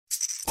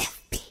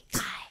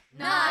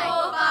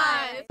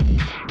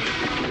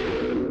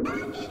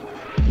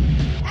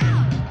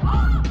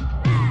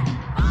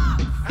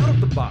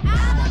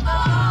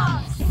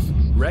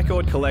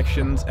record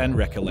collections and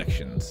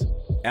recollections.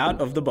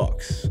 Out of the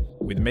Box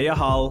with Mia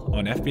Hull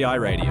on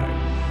FBI Radio.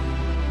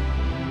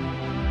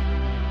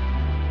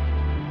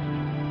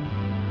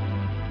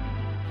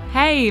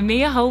 Hey,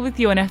 Mia Hull with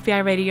you on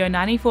FBI Radio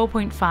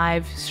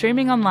 94.5,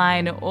 streaming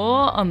online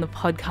or on the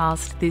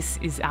podcast. This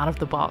is Out of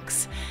the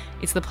Box.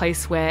 It's the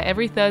place where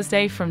every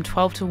Thursday from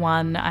 12 to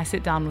 1, I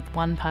sit down with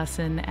one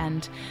person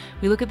and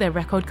we look at their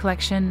record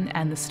collection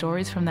and the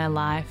stories from their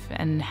life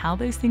and how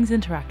those things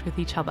interact with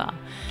each other.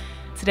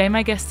 Today,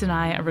 my guest and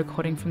I are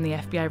recording from the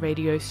FBI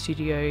Radio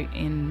studio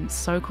in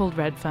so-called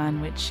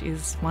Redfern, which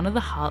is one of the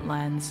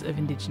heartlands of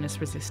Indigenous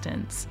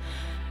resistance.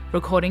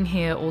 Recording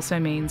here also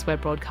means we're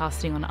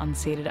broadcasting on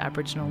unceded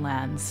Aboriginal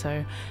lands,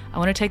 so I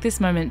want to take this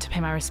moment to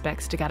pay my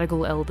respects to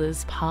Gadigal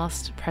elders,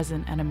 past,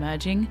 present and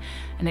emerging,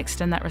 and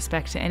extend that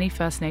respect to any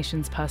First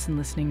Nations person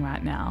listening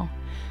right now.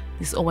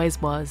 This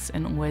always was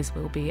and always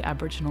will be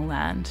Aboriginal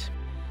land.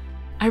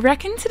 I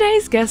reckon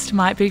today's guest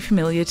might be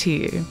familiar to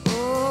you.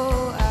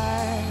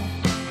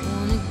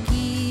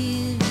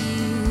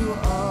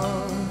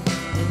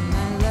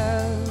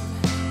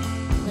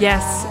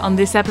 Yes, on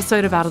this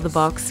episode of Out of the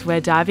Box, we're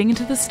diving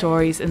into the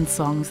stories and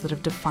songs that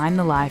have defined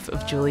the life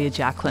of Julia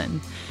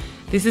Jacklin.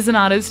 This is an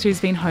artist who's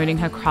been honing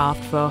her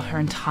craft for her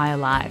entire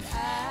life,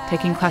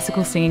 taking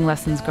classical singing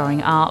lessons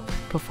growing up,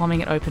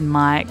 performing at open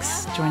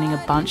mics, joining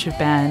a bunch of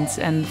bands,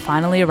 and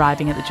finally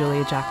arriving at the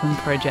Julia Jacklin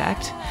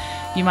Project.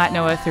 You might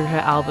know her through her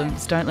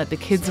albums Don't Let the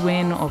Kids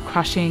Win or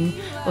Crushing,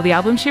 or the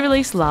album she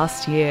released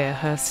last year,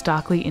 her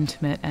starkly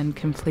intimate and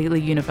completely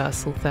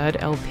universal third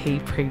LP,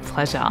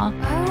 Pre-Pleasure.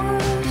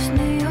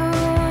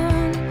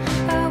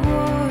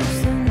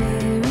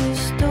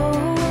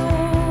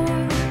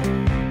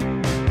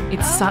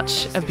 It's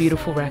such a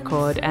beautiful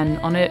record, and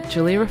on it,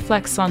 Julia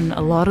reflects on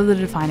a lot of the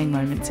defining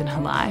moments in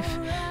her life.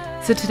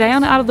 So today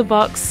on Out of the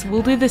Box,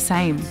 we'll do the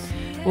same,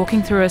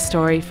 walking through her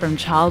story from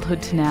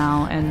childhood to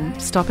now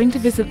and stopping to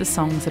visit the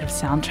songs that have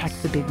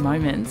soundtracked the big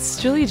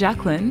moments. Julia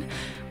Jacklin,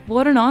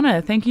 what an honour.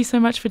 Thank you so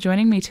much for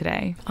joining me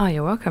today. Oh,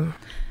 you're welcome.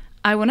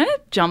 I want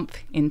to jump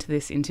into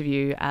this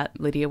interview at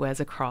Lydia Wears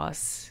a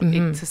Cross.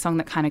 Mm-hmm. It's a song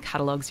that kind of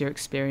catalogues your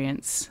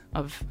experience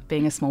of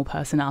being a small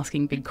person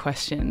asking big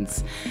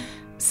questions.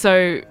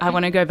 So I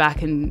want to go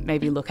back and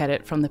maybe look at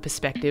it from the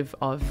perspective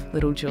of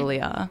little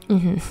Julia.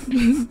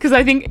 Because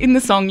I think in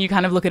the song you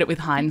kind of look at it with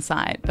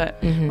hindsight, but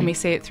when we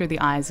see it through the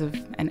eyes of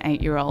an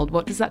 8-year-old,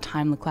 what does that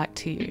time look like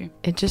to you?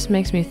 It just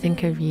makes me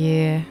think of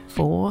year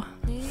 4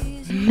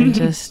 and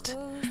just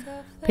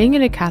being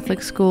in a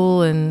Catholic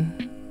school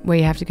and where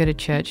you have to go to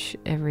church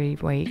every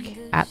week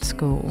at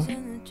school,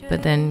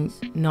 but then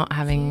not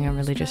having a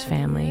religious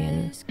family,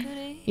 and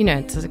you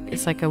know,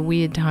 it's like a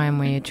weird time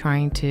where you're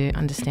trying to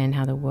understand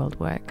how the world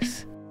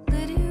works.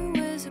 Lydia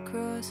wears a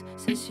cross,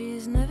 says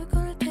she's never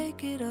gonna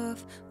take it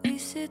off. We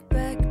sit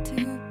back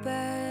to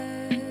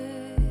back.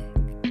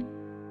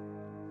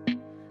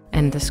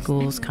 And the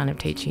school's kind of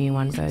teaching you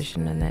one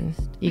version, and then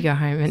you go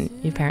home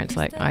and your parents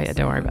are like, oh yeah,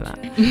 don't worry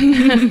about that.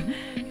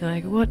 You're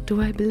like, what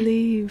do I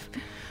believe?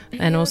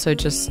 And also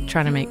just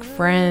trying to make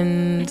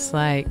friends,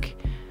 like,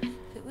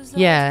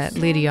 yeah,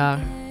 Lydia,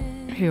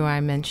 who I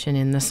mention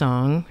in the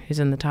song, who's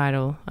in the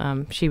title,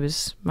 she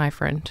was my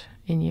friend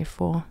in year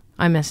 4.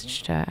 I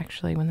messaged her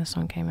actually when the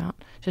song came out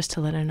just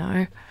to let her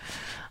know,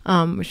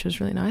 which was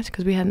really nice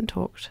because we hadn't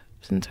talked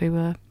since we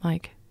were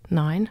like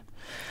 9.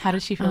 How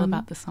did she feel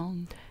about the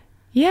song?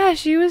 Yeah,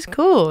 she was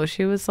cool.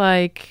 She was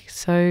like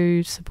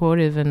so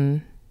supportive,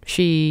 and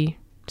she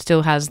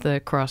still has the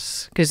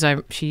cross because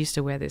she used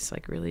to wear this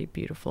like really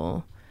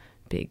beautiful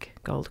big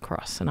gold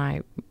cross, and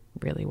I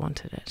really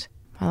wanted it.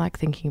 I like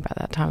thinking about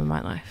that time of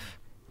my life.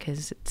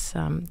 Because it's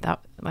that,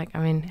 like, I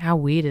mean, how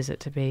weird is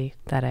it to be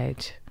that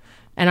age?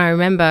 And I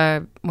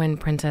remember when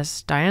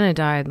Princess Diana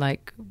died,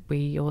 like,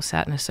 we all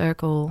sat in a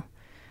circle.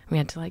 We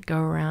had to like go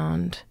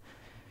around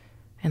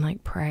and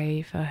like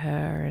pray for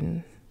her,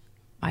 and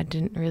I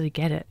didn't really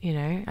get it, you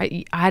know.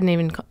 I hadn't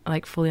even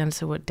like fully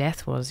understood what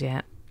death was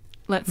yet.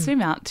 Let's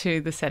zoom out to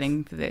the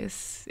setting for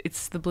this.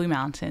 It's the Blue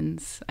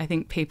Mountains. I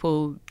think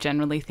people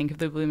generally think of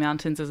the Blue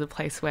Mountains as a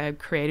place where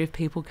creative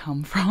people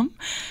come from.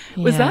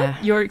 Yeah. Was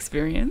that your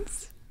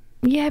experience?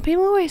 Yeah,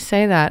 people always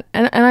say that,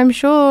 and I'm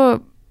sure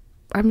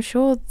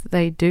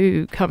they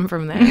do come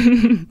from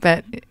there,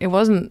 but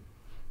it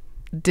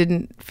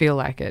didn't feel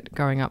like it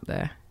growing up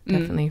there.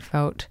 Definitely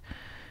felt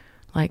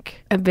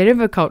like a bit of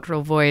a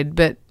cultural void,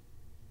 but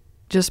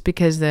just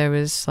because there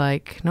was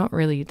like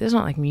there's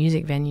not like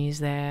music venues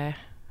there.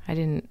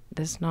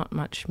 There's not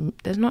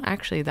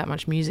actually that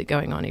much music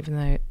going on, even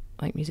though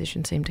like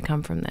musicians seem to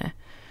come from there.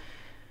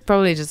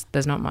 Probably just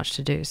there's not much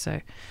to do,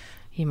 so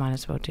you might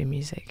as well do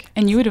music.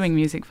 And you were doing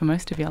music for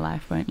most of your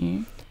life, weren't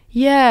you?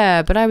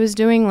 Yeah, but I was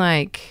doing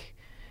like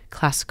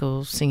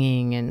classical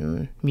singing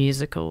and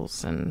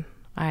musicals, and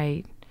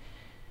I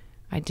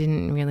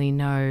didn't really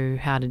know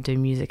how to do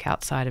music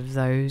outside of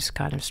those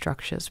kind of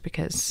structures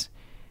because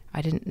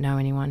I didn't know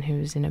anyone who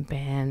was in a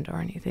band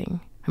or anything.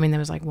 I mean, there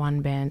was like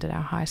one band at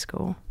our high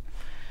school.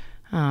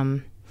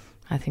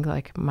 I think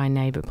like my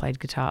neighbour played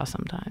guitar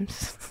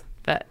sometimes.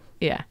 But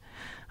yeah,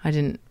 I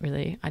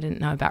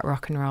didn't know about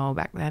rock and roll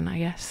back then, I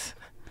guess.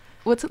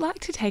 What's it like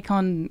to take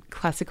on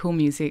classical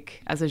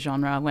music as a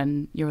genre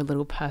when you're a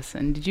little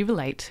person? Did you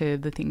relate to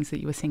the things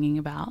that you were singing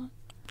about?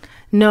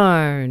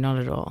 No, not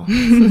at all.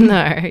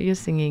 No, you're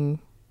singing,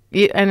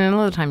 and a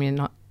lot of the time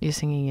you're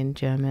singing in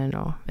German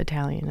or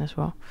Italian as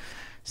well.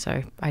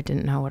 So I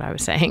didn't know what I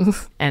was saying,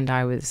 and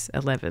I was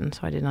 11, so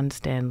I didn't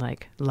understand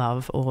like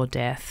love or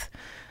death,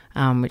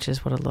 which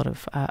is what a lot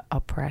of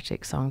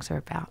operatic songs are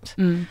about.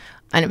 And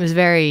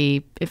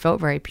it felt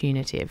very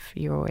punitive.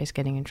 You're always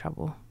getting in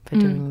trouble for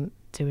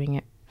doing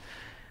it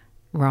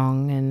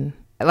wrong, and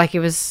like it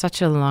was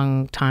such a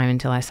long time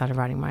until I started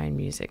writing my own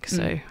music.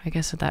 So I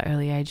guess at that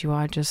early age you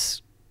are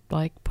just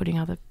like putting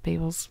other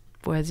people's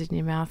words in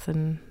your mouth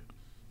and,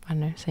 I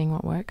don't know, seeing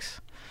what works.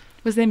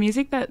 Was there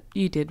music that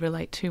you did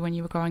relate to when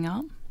you were growing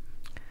up?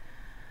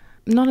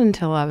 Not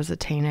until I was a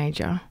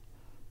teenager,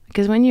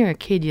 because when you're a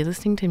kid you're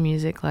listening to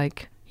music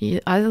like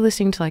you're either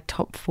listening to like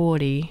top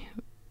 40,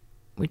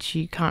 which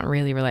you can't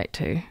really relate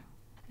to,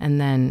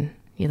 and then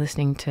you're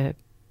listening to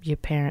your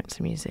parents'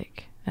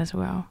 music as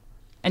well.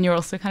 And you're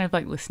also kind of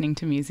like listening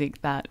to music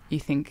that you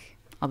think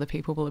other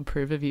people will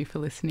approve of you for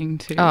listening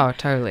to. Oh,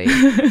 totally.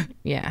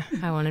 Yeah.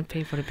 I wanted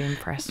people to be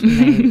impressed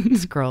when they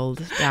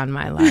scrolled down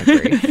my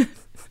library.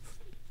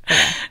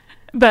 Yeah.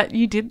 But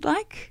you did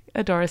like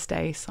a Doris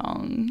Day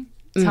song.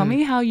 Tell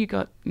me how you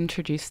got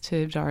introduced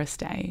to Doris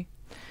Day.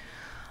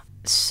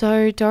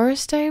 So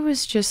Doris Day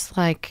was just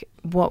like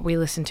what we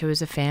listened to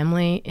as a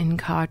family in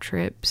car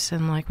trips,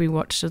 and like we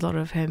watched a lot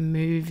of her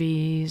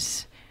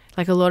movies.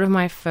 Like a lot of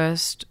my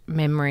first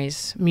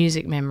memories,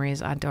 music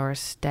memories, are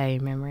Doris Day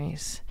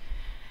memories.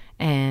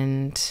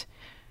 And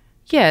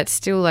yeah, it's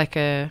still like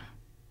it's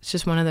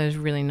just one of those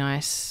really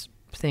nice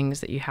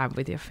things that you have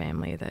with your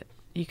family that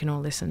you can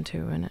all listen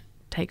to, and it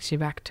takes you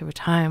back to a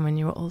time when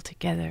you were all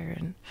together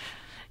and,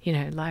 you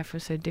know, life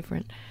was so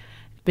different.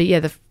 But yeah,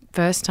 the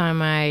first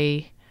time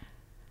I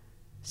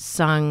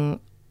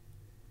sung,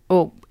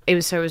 it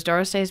was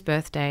Doris Day's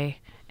birthday,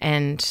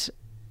 and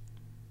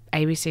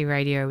ABC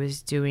Radio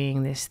was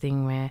doing this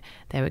thing where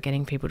they were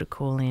getting people to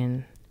call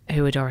in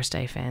who were Doris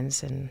Day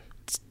fans and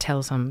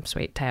tell some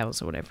sweet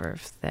tales or whatever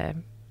of their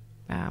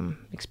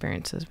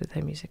experiences with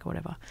her music or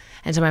whatever.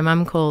 And so my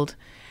mum called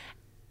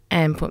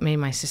and put me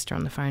and my sister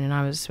on the phone, and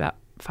I was about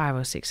 5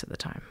 or 6 at the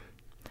time.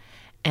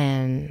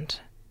 And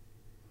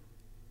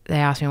they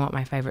asked me what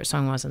my favourite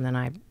song was, and then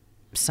I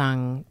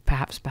sung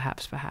Perhaps,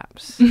 Perhaps,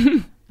 Perhaps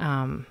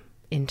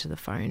into the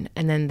phone.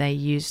 And then they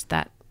used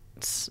that,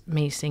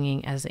 me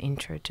singing, as the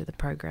intro to the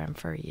program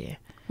for a year.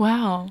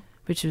 Wow.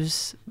 Which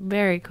was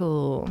very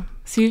cool.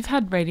 So you've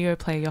had radio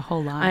play your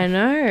whole life. I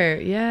know.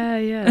 Yeah.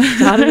 It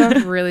started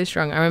off really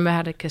strong. I remember I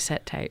had a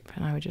cassette tape,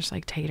 and I would just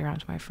like take it around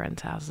to my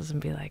friends' houses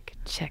and be like,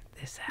 check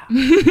this out.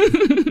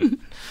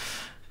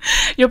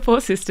 Your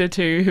poor sister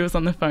too, who was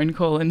on the phone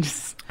call and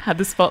just had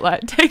the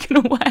spotlight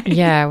taken away.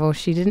 Yeah, well,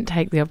 she didn't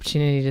take the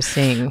opportunity to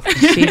sing.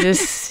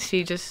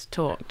 She just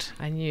talked.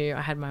 I knew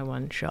I had my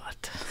one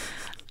shot.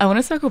 I want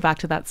to circle back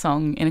to that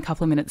song in a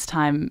couple of minutes'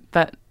 time,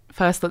 but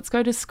first let's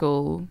go to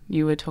school.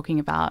 You were talking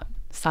about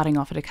starting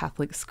off at a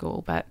Catholic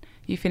school, but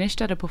you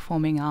finished at a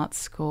performing arts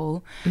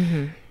school.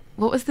 Mm-hmm.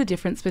 What was the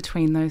difference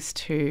between those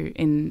two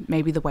in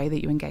maybe the way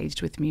that you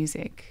engaged with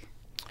music?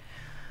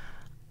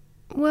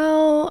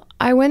 Well,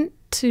 I went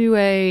to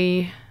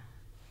a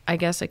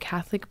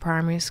Catholic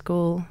primary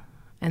school,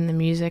 and the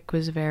music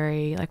was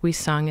very, like, we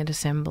sung at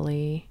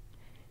assembly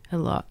a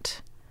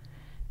lot,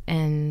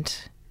 and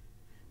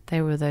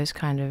they were those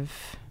kind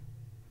of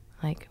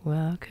like,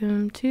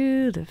 welcome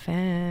to the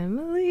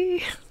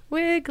family,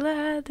 we're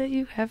glad that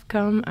you have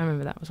come. I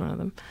remember that was one of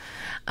them.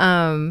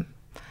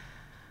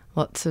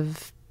 Lots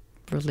of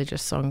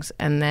religious songs,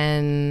 and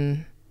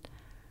then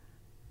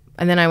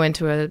I went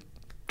to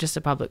just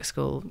a public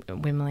school,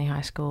 Wimley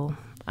High School,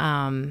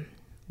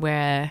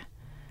 where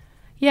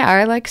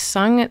I like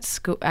sung at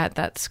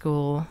that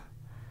school.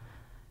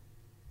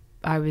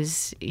 I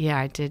was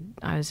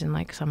in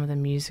like some of the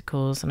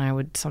musicals, and I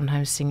would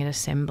sometimes sing at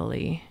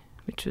assembly,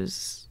 which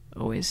was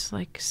always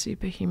like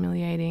super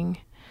humiliating.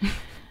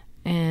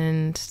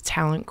 And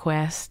Talent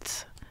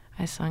Quest,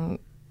 I sung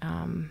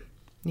a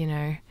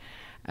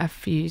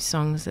few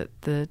songs at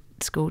the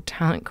school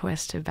Talent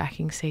Quest to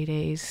backing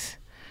CDs,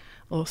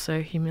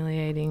 also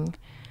humiliating.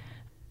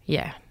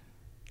 Yeah,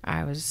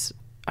 I was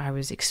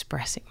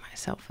expressing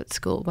myself at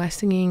school by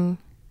singing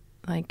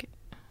like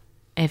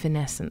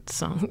Evanescence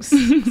songs.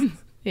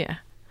 Yeah.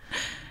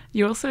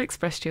 You also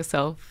expressed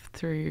yourself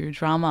through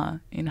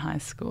drama in high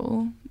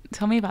school.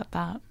 Tell me about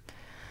that.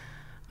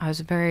 I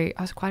was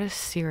quite a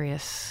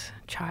serious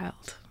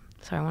child,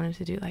 so I wanted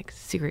to do like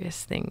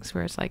serious things,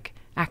 whereas like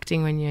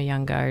acting when you're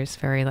younger is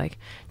very like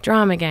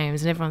drama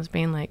games, and everyone's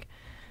been like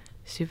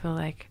super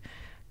like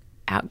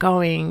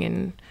outgoing,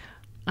 and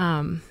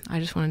I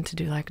just wanted to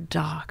do like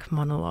dark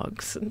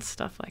monologues and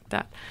stuff like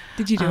that.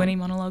 Did you do any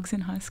monologues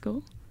in high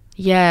school?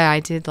 Yeah, I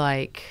did.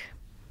 Like,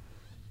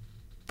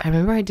 I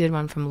remember I did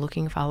one from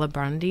Looking for La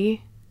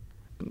Grundy.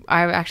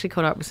 I actually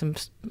caught up with some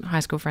high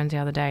school friends the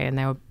other day,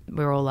 and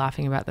we were all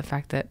laughing about the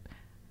fact that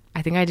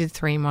I think I did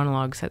 3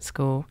 monologues at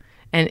school,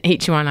 and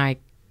each one I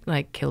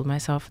like killed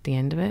myself at the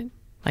end of it.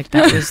 Like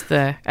that was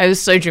it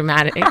was so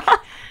dramatic.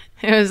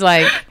 It was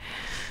like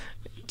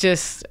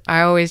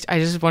I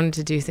just wanted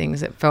to do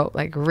things that felt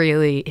like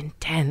really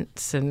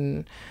intense,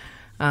 and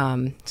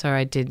so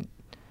I did,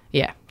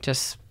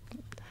 just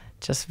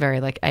very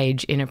like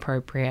age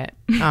inappropriate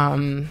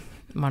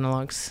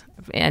monologues.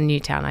 In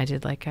Newtown, I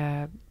did like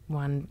a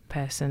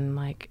 1-person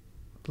like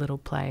little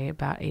play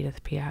about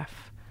Edith Piaf,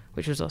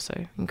 which was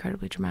also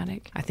incredibly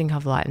dramatic. I think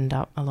I've lightened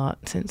up a lot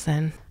since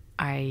then.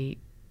 I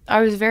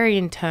was very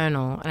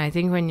internal, and I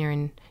think when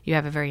you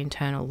have a very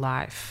internal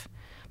life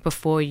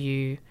before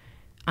you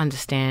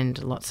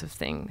understand lots of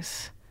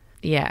things.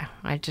 Yeah,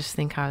 I just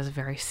think I was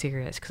very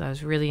serious because I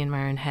was really in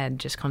my own head,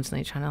 just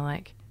constantly trying to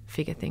like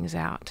figure things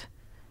out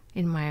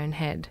in my own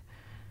head.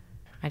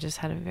 I just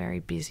had a very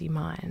busy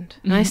mind,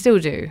 and I still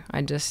do.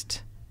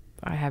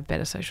 I have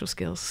better social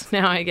skills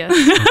now, I guess,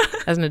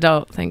 as an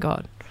adult, thank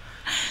God.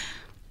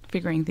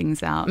 Figuring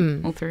things out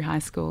all through high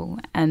school,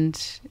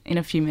 and in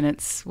a few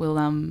minutes we'll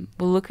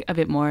look a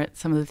bit more at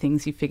some of the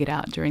things you figured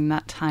out during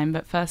that time.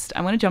 But first,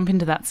 I want to jump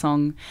into that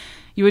song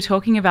you were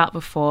talking about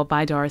before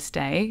by Doris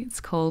Day. It's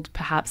called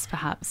Perhaps,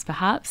 Perhaps,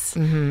 Perhaps.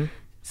 Mm-hmm.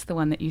 It's the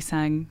one that you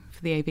sang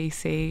for the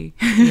ABC.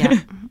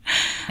 Yeah,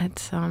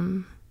 it's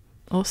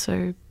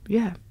also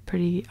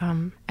pretty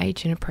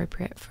age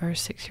inappropriate for a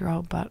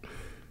 6-year-old, but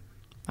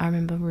I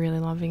remember really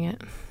loving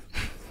it.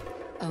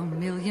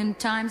 1,000,000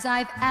 times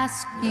I've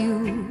asked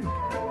you,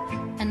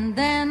 and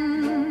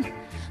then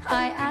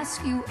I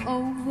ask you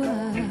over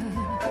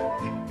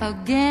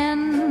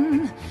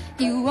again.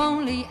 You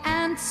only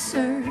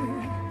answer,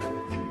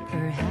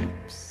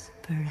 perhaps,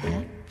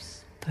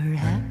 perhaps,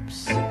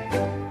 perhaps.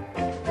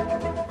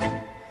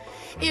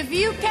 If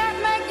you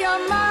can't make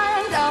your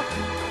mind up,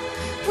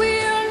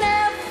 we'll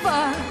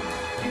never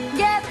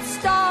get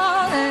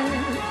started.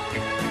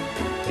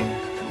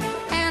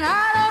 And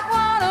I don't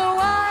want to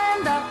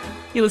wind up.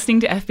 You're listening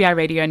to FBI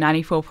Radio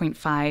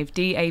 94.5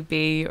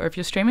 DAB, or if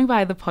you're streaming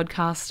via the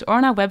podcast or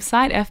on our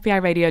website,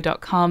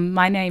 fbiradio.com.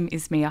 My name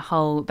is Mia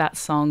Hull. That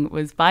song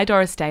was by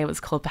Doris Day. It was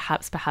called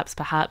Perhaps, Perhaps,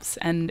 Perhaps,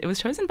 and it was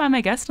chosen by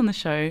my guest on the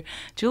show,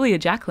 Julia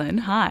Jacklin.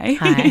 Hi.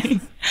 Hi.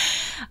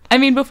 I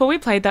mean, before we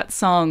played that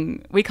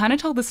song, we kind of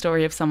told the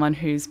story of someone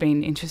who's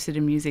been interested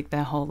in music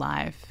their whole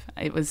life.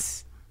 It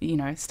was,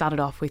 started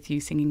off with you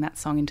singing that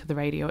song into the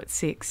radio at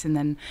 6 and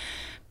then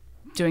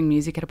doing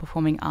music at a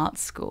performing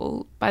arts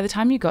school. By the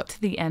time you got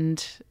to the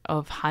end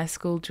of high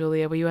school,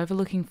 Julia, were you ever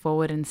looking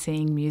forward and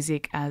seeing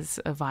music as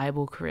a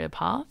viable career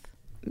path?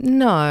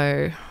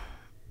 No,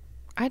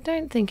 I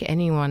don't think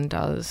anyone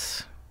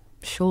does,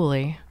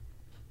 surely,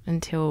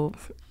 until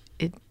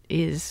it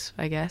is,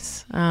 I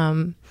guess.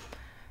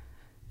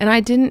 And I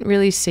didn't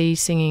really see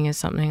singing as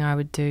something I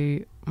would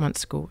do once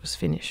school was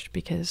finished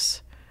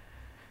because,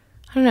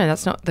 I don't know,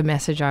 that's not the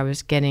message I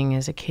was getting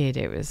as a kid.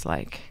 It was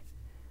like,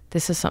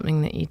 this is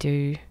something that you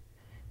do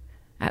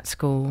at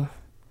school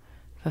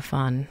for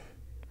fun.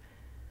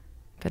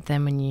 But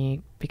then when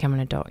you become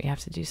an adult, you have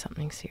to do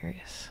something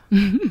serious.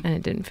 And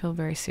it didn't feel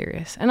very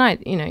serious. And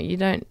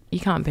you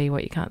can't be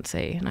what you can't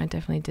see. And I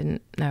definitely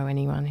didn't know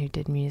anyone who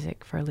did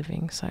music for a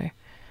living. So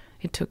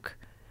it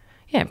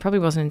probably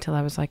wasn't until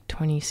I was like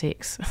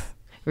 26,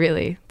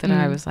 really, that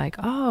I was like,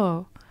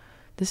 oh,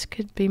 this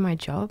could be my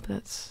job.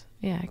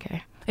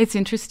 Okay. It's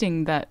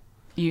interesting that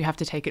you have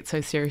to take it so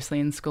seriously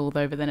in school,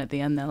 though, but then at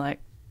the end they're like,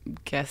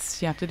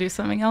 guess you have to do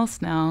something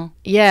else now.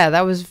 Yeah,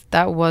 that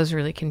was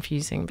really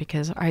confusing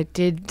because I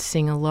did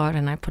sing a lot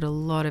and I put a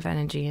lot of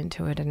energy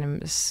into it, and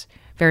it was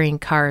very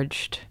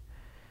encouraged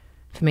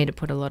for me to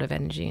put a lot of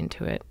energy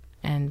into it.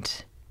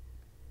 And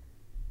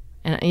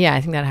yeah,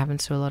 I think that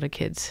happens to a lot of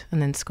kids.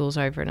 And then school's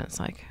over and it's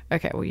like,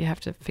 okay, well, you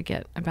have to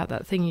forget about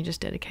that thing you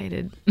just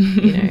dedicated,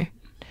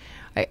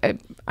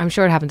 I'm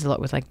sure it happens a lot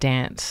with like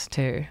dance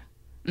too.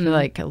 I feel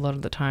like a lot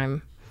of the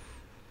time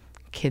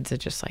kids are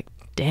just like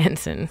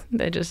dancing.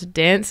 They're just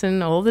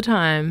dancing all the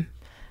time,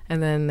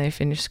 and then they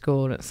finish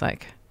school and it's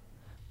like,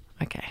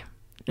 okay,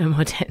 no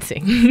more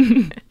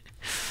dancing.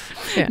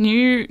 Yeah.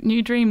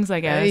 New dreams, I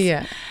guess.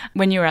 Yeah.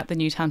 When you were at the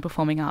Newtown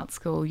Performing Arts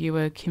School, you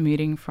were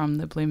commuting from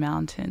the Blue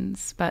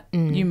Mountains, but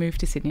you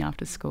moved to Sydney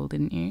after school,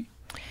 didn't you?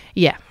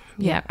 Yeah.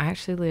 I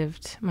actually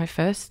my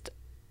first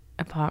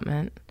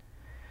apartment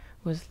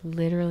was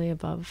literally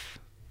above,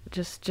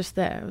 just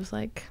there. It was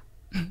like,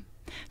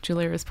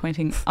 Julia is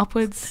pointing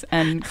upwards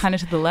and kind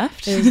of to the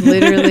left. It was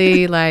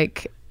literally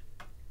like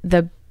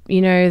the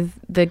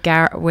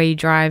where you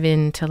drive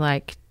into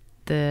like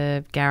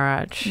the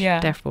garage,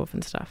 Deaf Wolf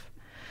and stuff,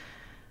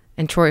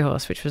 and Troy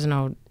Horse, which was an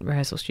old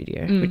rehearsal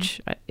studio, which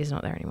is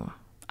not there anymore.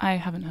 I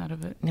haven't heard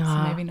of it,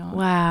 so maybe not.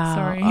 Wow.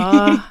 Sorry.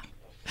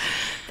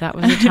 That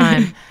was the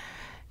time.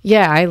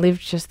 Yeah, I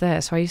lived just there,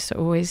 so I used to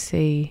always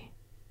see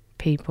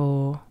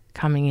people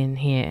coming in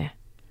here,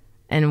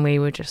 and we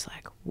were just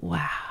like,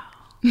 wow.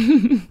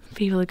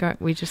 People are going.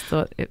 We just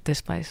thought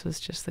this place was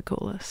just the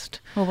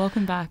coolest. Well,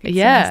 welcome back. It's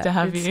nice to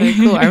have you. So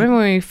cool. I remember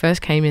when we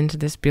first came into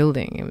this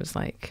building, it was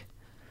like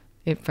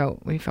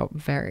we felt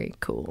very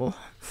cool.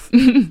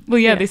 Well,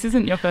 yeah, this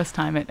isn't your first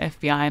time at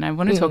FBI, and I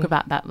want to talk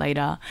about that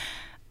later.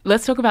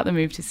 Let's talk about the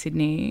move to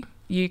Sydney.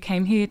 You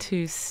came here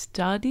to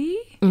study?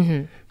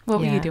 Mm-hmm. What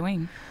were you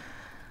doing?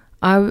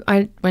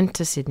 I went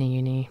to Sydney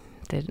Uni,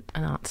 did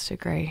an arts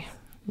degree,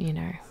 you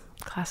know,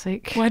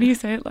 classic. Why do you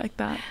say it like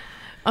that?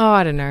 Oh,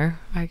 I don't know.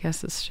 I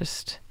guess it's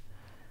just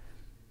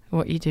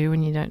what you do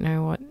when you don't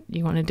know what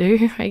you want to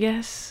do, I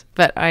guess.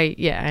 But I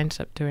ended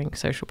up doing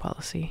social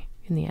policy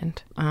in the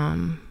end.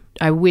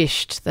 I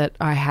wished that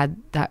I had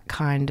that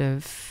kind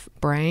of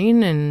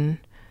brain and,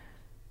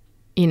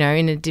 you know,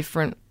 in a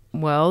different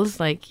world.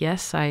 Like,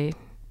 yes, it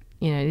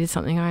is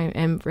something I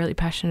am really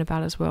passionate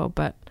about as well.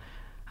 But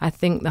I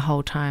think the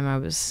whole time I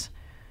was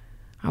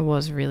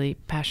really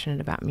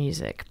passionate about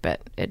music,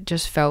 but it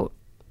just felt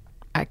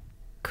I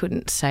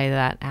couldn't say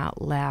that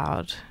out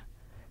loud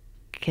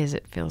because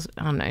it feels,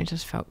 I don't know, it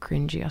just felt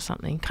cringy or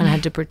something. Kind of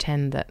had to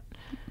pretend that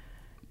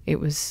it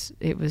was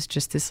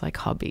just this like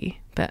hobby.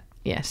 But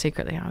yeah,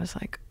 secretly I was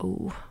like,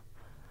 oh,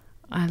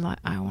 I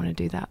want to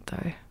do that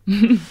though.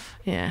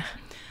 Yeah.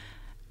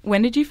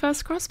 When did you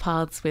first cross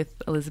paths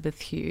with Elizabeth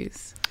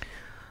Hughes?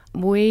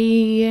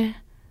 We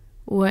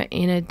were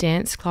in a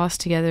dance class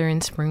together in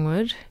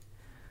Springwood.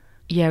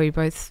 Yeah, we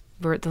both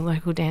were at the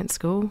local dance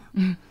school.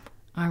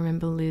 I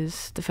remember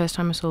Liz, the first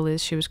time I saw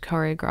Liz, she was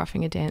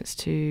choreographing a dance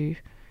to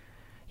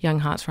Young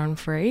Hearts Run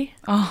Free.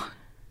 Oh.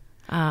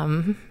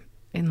 In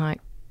like,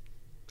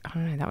 I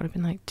don't know, that would have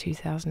been like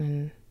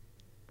 2000.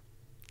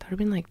 I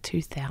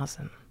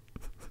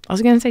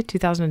was going to say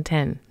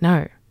 2010.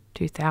 No,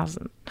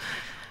 2000.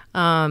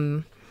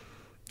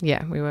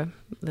 Yeah, we were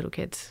little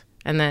kids.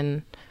 And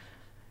then,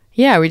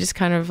 yeah, we just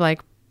kind of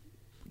like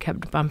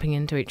kept bumping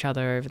into each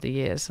other over the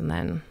years. And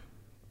then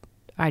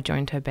I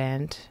joined her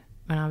band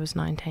when I was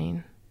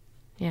 19.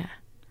 Yeah.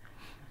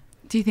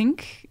 Do you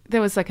think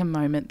there was like a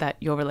moment that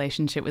your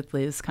relationship with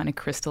Liz kind of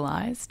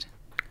crystallized?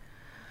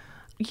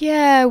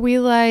 Yeah, we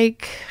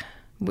both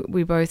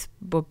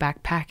were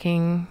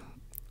backpacking,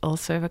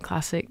 also a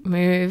classic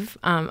move,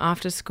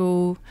 after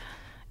school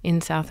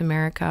in South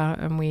America,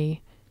 and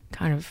we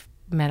kind of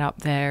met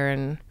up there.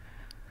 And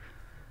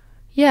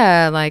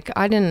yeah, like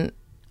I didn't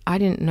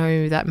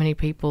know that many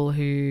people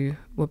who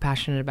were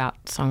passionate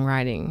about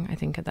songwriting, I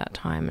think, at that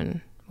time,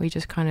 and we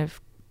just kind of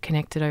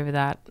connected over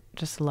that,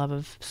 just love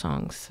of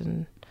songs,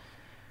 and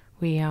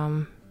we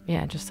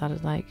just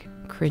started like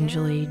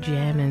cringily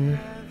jamming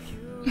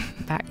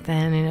back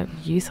then in a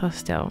youth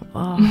hostel.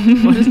 Oh,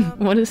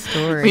 what a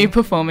story. Were you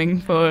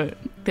performing for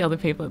the other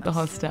people at the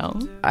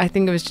hostel? I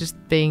think it was just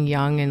being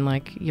young and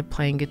like you're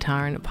playing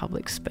guitar in a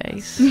public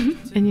space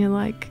and you're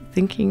like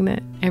thinking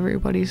that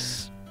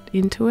everybody's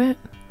into it.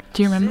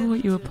 Do you remember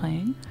what you were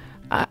playing?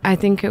 I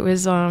think it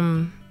was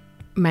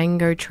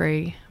Mango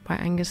Tree by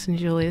Angus and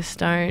Julia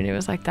Stone. It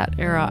was like that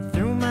era.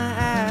 Through my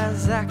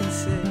eyes I can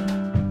see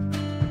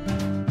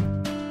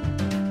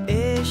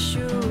a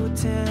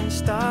shooting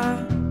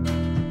star.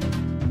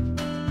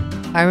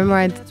 I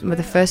remember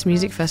the first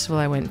music festival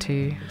I went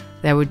to,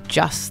 they were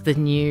just the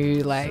new,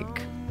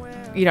 like,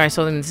 you know, I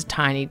saw them in this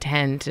tiny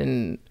tent,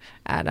 and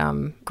at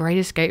Great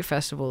Escape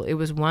Festival, it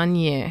was 1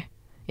 year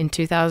in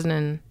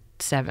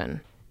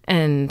 2007,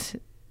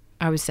 and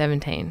I was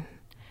 17.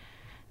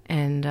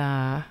 And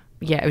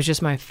it was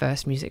just my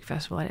first music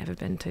festival I'd ever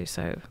been to,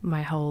 so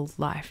my whole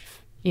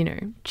life, you know,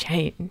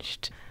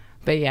 changed.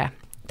 But yeah,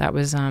 that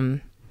was Angus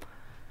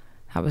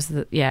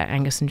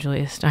and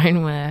Julia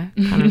Stone were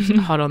kind of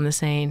hot on the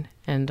scene.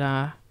 And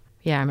I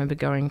remember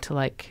going to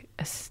like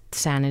a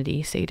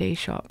Sanity CD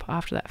shop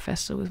after that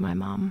festival with my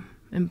mum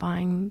and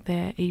buying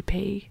their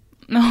EP.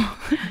 No.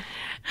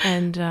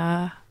 And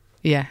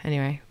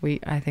anyway,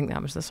 I think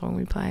that was the song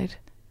we played.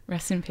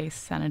 Rest in peace,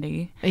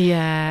 Sanity.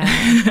 Yeah,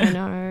 I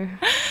know.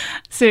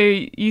 So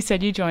you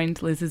said you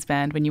joined Liz's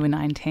band when you were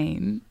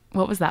 19.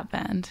 What was that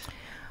band?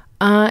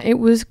 It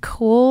was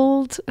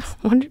called,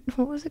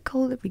 what was it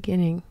called at the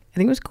beginning? I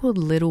think it was called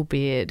Little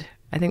Beard.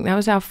 I think that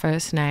was our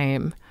first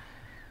name.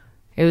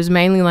 It was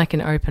mainly like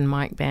an open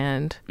mic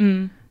band.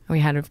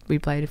 We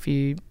played a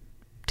few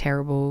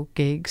terrible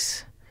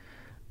gigs,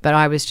 but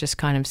I was just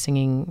kind of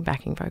singing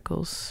backing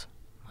vocals.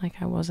 Like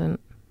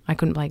I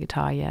couldn't play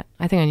guitar yet.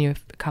 I think I knew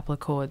a couple of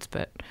chords,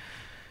 but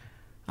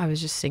I was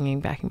just singing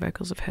backing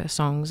vocals of her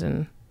songs,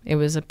 and it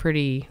was a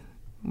pretty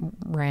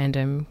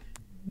random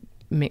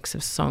mix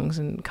of songs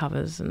and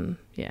covers, and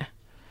yeah.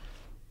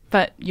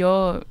 But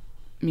your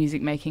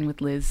music making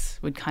with Liz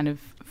would kind of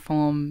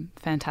form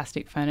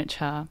Fantastic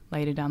Furniture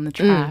later down the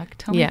track.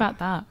 Tell me about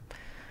that.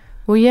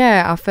 Well,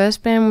 yeah, our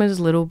first band was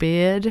Little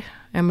Beard,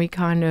 and we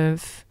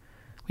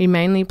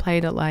mainly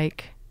played at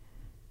like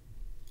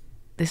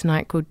this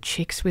night called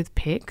Chicks with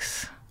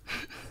Picks.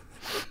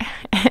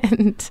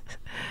 And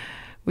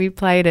we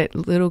played at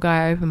Little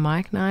Guy Open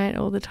Mic Night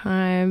all the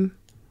time.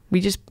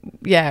 We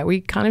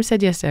kind of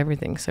said yes to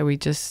everything. So we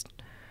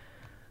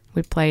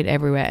played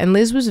everywhere. And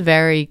Liz was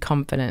very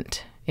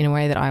confident in a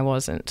way that I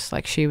wasn't.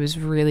 Like, she was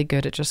really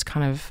good at just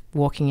kind of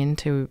walking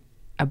into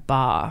a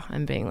bar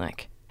and being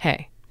like,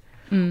 hey,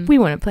 we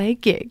want to play a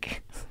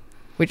gig,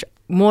 which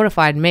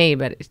mortified me,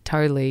 but it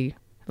totally,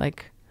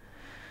 like,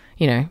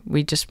 you know,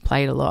 we just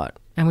played a lot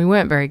and we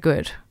weren't very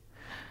good.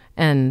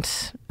 And,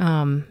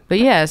 but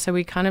yeah, so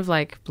we kind of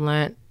like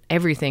learnt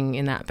everything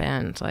in that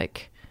band.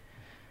 Like,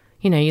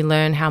 you know, you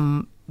learn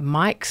how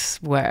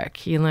mics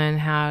work, you learn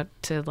how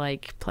to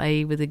like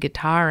play with a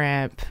guitar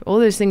amp, all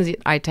those things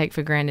that I take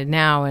for granted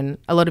now and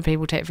a lot of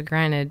people take for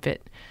granted,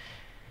 but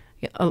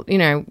you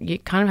know, you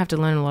kind of have to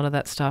learn a lot of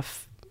that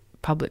stuff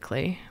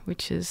publicly,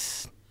 which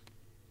is,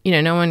 you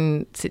know, no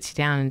one sits you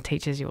down and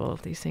teaches you all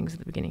of these things at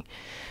the beginning.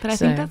 But I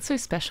think that's so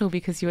special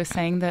because you were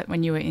saying that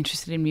when you were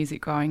interested in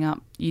music growing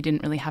up, you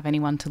didn't really have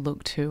anyone to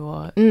look to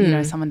or, you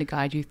know, someone to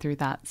guide you through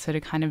that. So to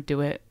kind of do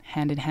it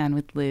hand in hand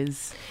with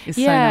Liz is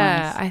so nice.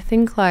 Yeah, I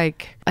think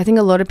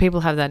a lot of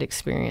people have that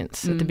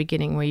experience at the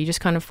beginning where you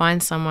just kind of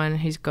find someone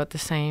who's got the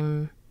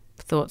same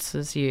thoughts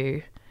as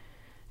you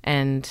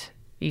and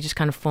you just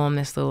kind of form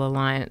this little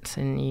alliance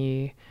and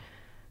you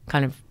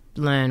kind of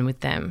learn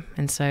with them.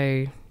 And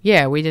so,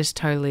 yeah, we just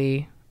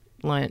totally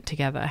learnt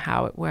together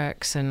how it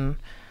works. And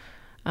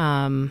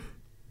then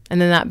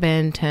that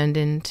band turned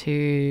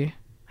into,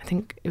 I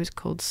think it was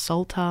called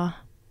Salter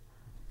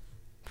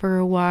for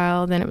a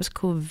while. Then it was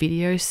called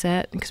Video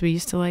Set because we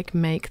used to like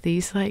make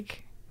these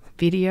like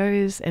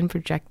videos and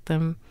project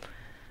them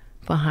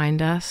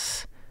behind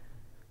us,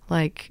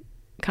 like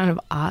kind of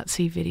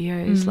artsy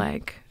videos.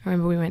 Like I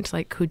remember we went to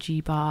like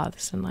Coogee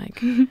baths and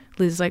like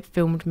Liz like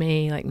filmed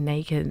me like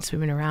naked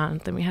swimming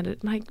around. Then we had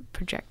it like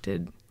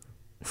projected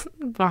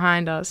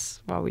behind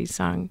us while we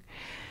sung.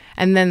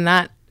 And then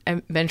that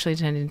eventually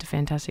turned into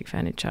Fantastic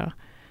Furniture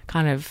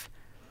kind of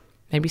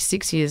maybe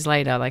 6 years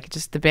later. Like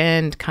just the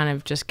band kind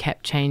of just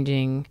kept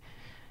changing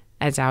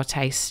as our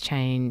tastes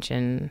change.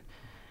 And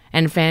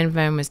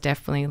Fanfirm was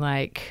definitely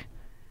like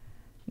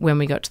when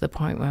we got to the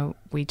point where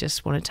we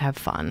just wanted to have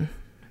fun.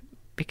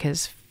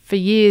 Because for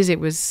years it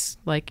was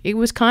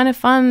kind of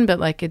fun, but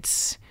like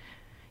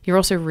you're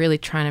also really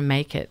trying to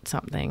make it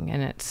something,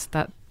 and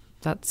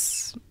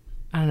that's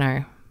I don't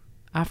know.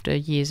 After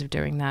years of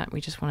doing that, we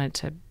just wanted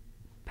to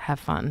have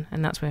fun,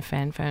 and that's where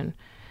Fanfirm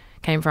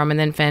came from. And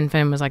then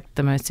Fanfirm was like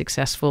the most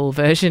successful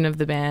version of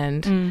the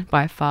band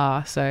by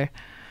far. So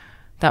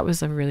that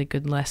was a really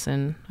good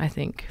lesson, I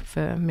think,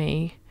 for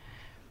me.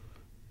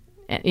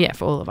 Yeah,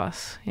 for all of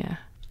us. Yeah.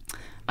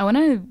 I want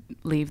to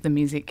leave the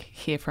music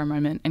here for a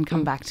moment and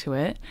come back to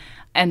it.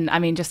 And I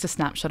mean, just a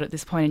snapshot at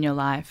this point in your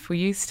life. Were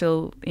you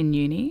still in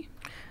uni?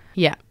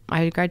 Yeah,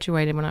 I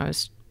graduated when I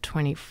was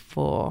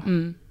 24.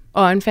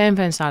 Oh, and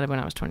Fanfirm started when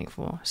I was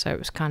 24. So it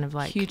was kind of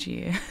like... Huge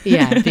year.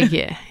 Yeah, big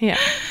year. Yeah.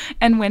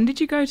 And when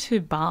did you go to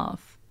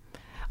Bath?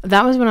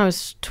 That was when I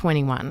was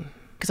 21.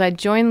 Because I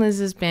joined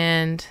Liz's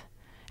band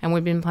and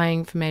we'd been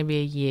playing for maybe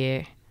a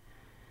year.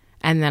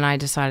 And then I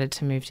decided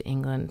to move to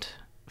England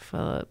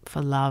for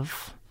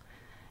love.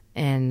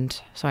 And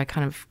so I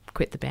kind of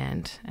quit the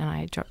band and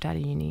I dropped out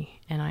of uni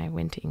and I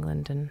went to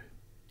England and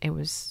it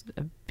was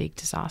a big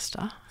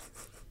disaster.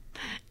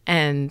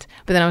 But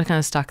then I was kind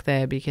of stuck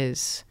there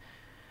because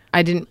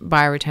I didn't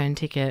buy a return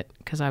ticket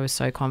because I was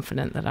so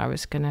confident that I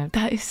was going to...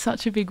 That is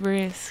such a big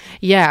risk.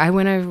 Yeah, I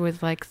went over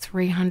with like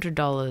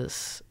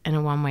 $300 and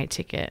a one-way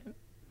ticket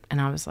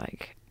and I was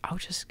like,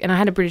 and I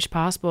had a British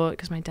passport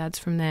because my dad's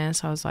from there.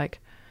 So I was like,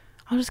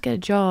 I'll just get a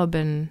job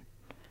and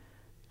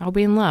I'll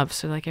be in love,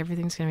 so like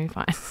everything's gonna be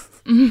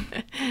fine.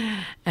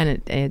 And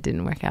it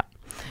didn't work out.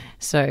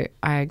 So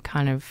I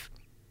kind of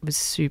was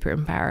super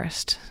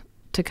embarrassed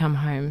to come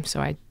home.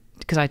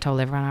 Because I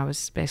told everyone I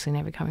was basically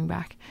never coming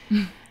back.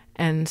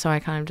 And so I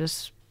kind of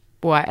just,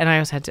 and I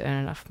also had to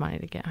earn enough money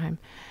to get home.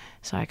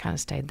 So I kind of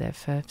stayed there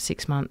for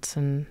 6 months.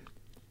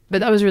 But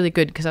that was really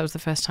good because that was the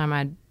first time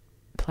I'd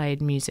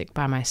played music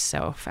by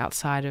myself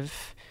outside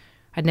of,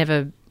 I'd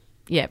never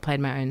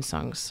played my own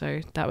songs. So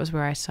that was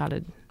where I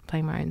started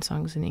playing my own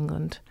songs in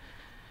England,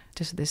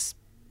 just this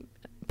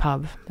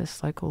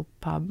local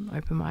pub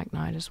open mic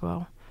night as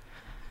well.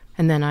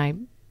 And then I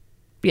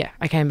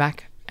came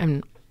back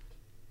and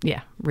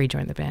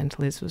rejoined the band.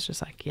 Liz was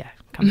just like,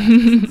 come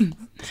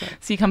back.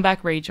 So you come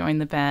back, rejoin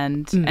the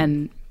band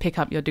and pick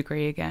up your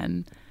degree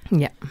again.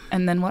 Yeah.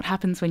 And then what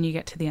happens when you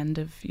get to the end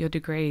of your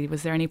degree?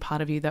 Was there any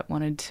part of you that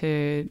wanted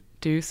to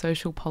do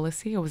social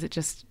policy or was it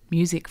just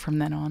music from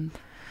then on?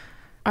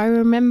 I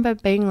remember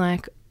being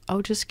like,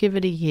 I'll just give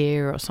it a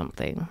year or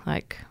something.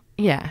 Like,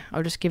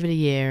 I'll just give it a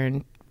year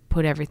and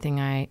put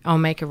everything I'll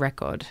make a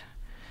record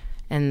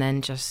and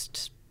then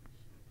just,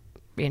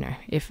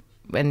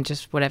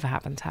 just whatever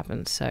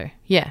happens. So,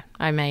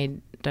 I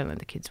made Don't Let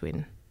the Kids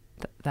Win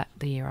that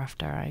the year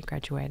after I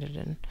graduated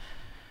and,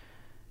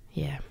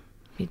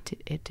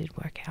 it did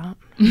work out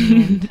in the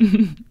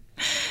end.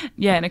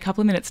 Yeah, in a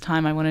couple of minutes'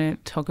 time, I want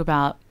to talk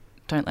about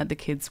Don't Let the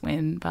Kids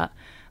Win, but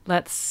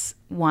let's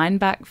wind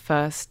back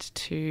first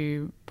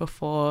to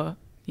before,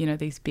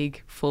 these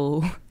big,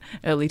 full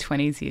early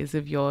 20s years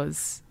of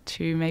yours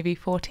to maybe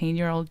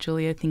 14-year-old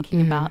Julia thinking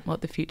about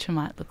what the future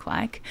might look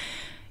like.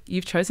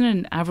 You've chosen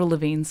an Avril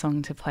Lavigne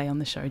song to play on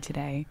the show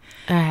today.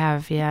 I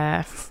have,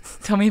 yeah.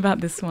 Tell me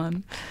about this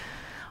one.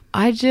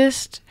 I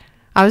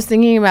was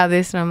thinking about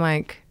this and I'm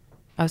like,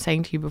 I was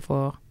saying to you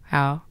before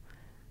how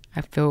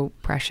I feel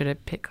pressure to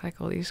pick like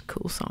all these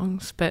cool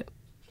songs, but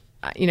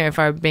you know, if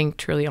I'm being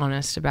truly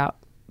honest about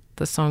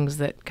the songs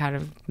that kind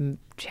of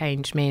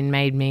changed me and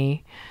made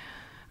me,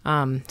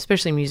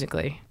 especially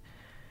musically,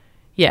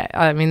 yeah,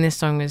 I mean, this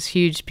song was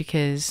huge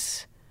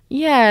because,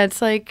 yeah, it's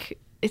like,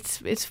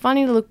 it's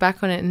funny to look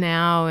back on it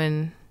now,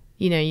 and,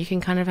 you know, you can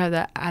kind of have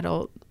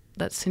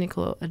that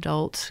cynical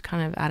adult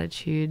kind of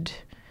attitude,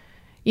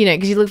 you know,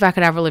 because you look back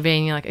at Avril Lavigne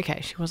and you're like,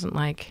 okay, she wasn't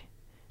like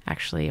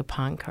actually a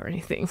punk or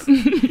anything.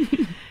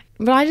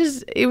 But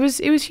it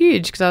was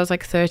huge because I was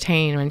like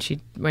 13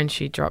 when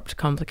she dropped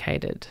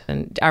Complicated,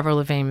 and Avril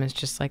Lavigne was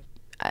just like,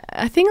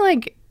 I think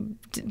like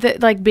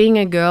like being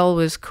a girl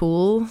was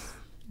cool.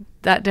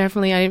 That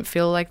definitely, I didn't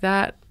feel like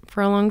that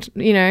for a long,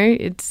 you know,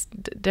 it's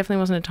definitely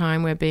wasn't a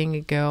time where being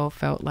a girl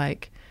felt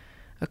like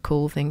a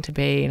cool thing to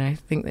be. And I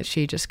think that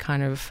she just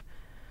kind of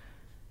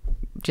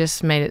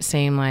just made it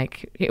seem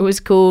like it was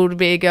cool to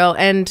be a girl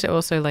and to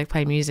also like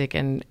play music.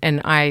 And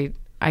I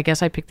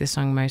guess I picked this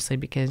song mostly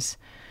because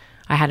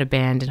I had a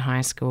band in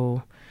high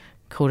school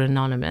called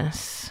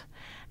Anonymous,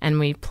 and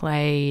we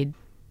played,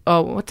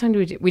 what time did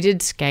we do? We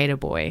did Skater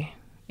Boy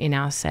in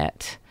our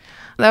set.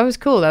 That was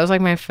cool. That was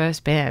like my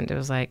first band. It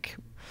was like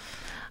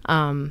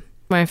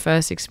my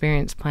first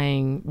experience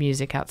playing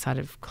music outside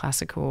of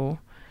classical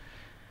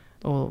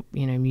or,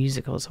 you know,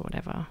 musicals or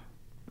whatever.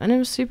 And it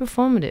was super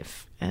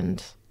formative,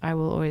 and I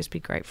will always be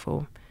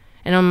grateful.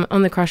 And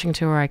on the Crushing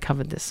tour, I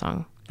covered this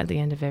song at the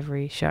end of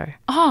every show.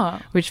 Oh.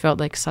 Which felt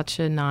like such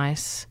a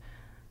nice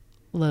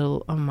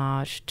little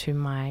homage to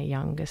my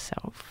younger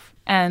self.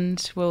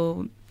 And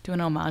we'll do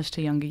an homage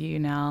to younger you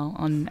now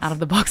on Out of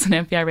the Box on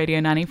FBI Radio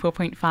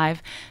 94.5.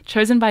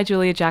 Chosen by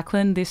Julia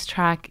Jacklin, this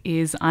track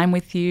is I'm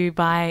With You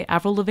by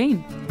Avril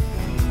Lavigne.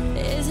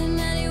 Isn't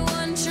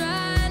anyone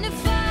trying to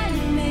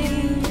find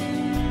me?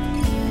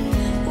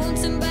 Won't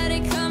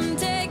somebody come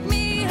take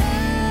me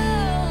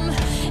home?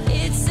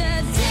 It's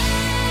a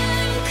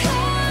damn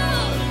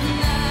cold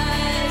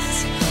night.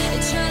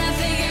 Trying to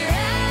figure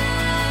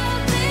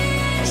out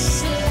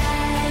this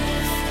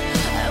life.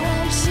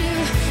 Won't you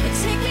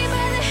take me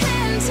by the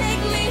hand,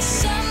 take me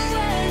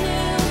somewhere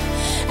new?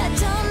 I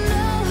don't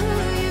know who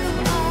you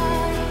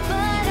are,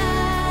 but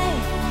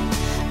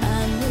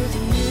I'm with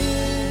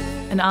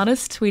you. An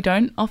artist we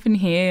don't often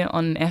hear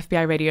on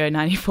FBI Radio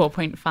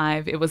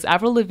 94.5. It was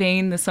Avril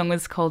Lavigne. The song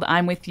was called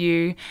I'm With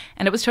You,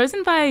 and it was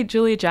chosen by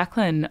Julia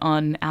Jacklin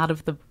on Out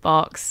of the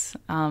Box.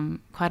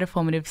 Quite a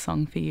formative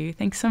song for you.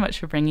 Thanks so much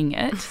for bringing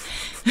it.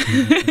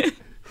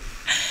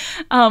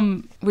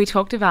 We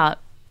talked about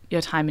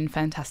your time in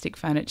Fantastic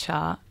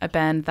Furniture, a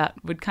band that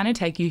would kind of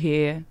take you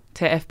here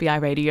to FBI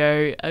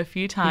Radio a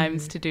few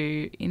times to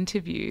do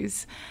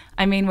interviews.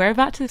 I mean, we're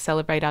about to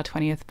celebrate our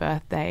 20th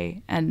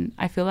birthday, and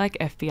I feel like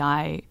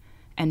FBI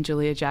and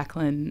Julia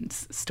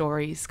Jacklin's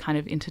stories kind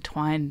of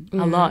intertwine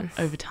a lot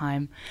over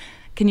time.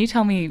 Can you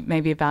tell me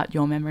maybe about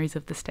your memories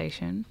of the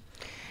station?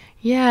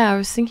 Yeah, I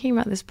was thinking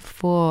about this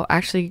before. I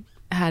actually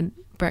had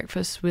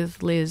breakfast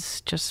with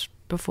Liz just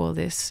before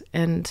this,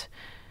 and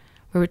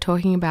we were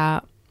talking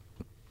about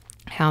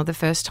how the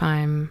first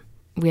time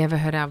we ever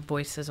heard our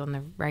voices on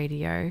the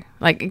radio,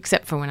 like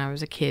except for when I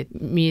was a kid,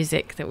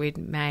 music that we'd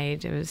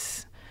made, it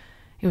was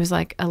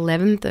like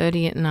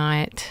 11:30 at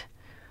night,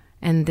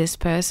 and this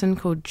person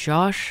called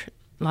Josh,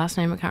 last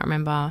name I can't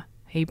remember,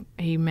 he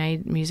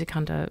made music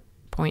under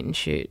Point and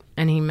Shoot,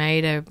 and he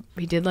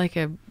did like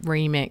a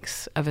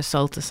remix of a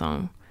Salter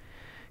song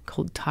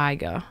called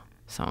Tiger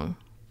Song.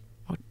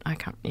 I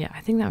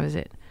think that was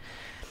it.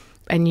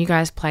 And you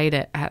guys played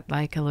it at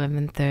like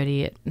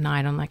 11:30 at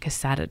night on like a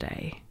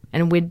Saturday.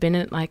 And we'd been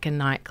at like a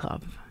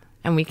nightclub,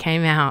 and we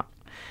came out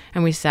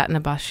and we sat in a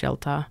bus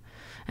shelter,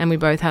 and we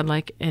both had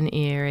like an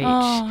ear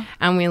each,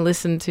 and we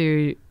listened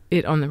to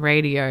it on the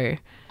radio,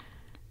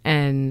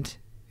 and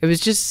it was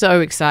just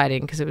so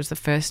exciting because it was the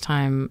first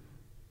time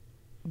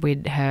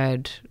we'd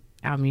heard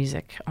our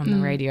music on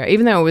the radio,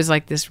 even though it was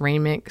like this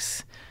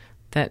remix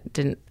that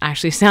didn't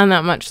actually sound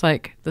that much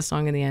like the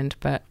song in the end,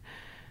 but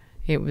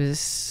it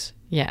was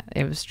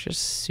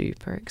just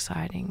super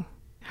exciting.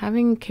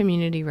 Having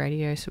community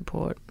radio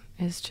support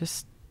is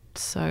just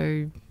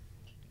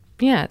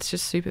it's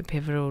just super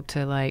pivotal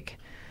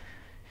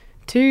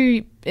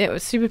it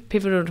was super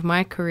pivotal to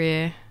my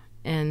career.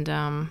 And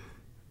am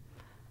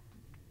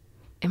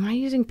I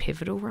using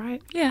pivotal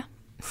right? Yeah.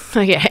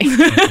 Okay.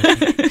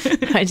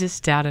 I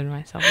just doubted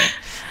myself.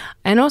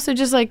 And also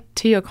just like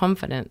to your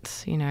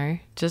confidence, you know,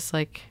 just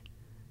like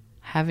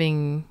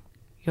having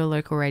your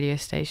local radio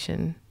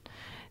station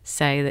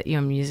say that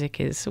your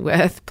music is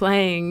worth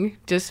playing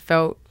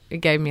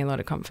it gave me a lot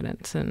of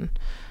confidence. And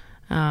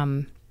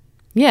I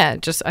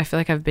feel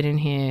like I've been in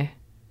here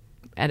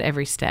at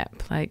every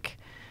step. Like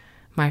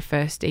my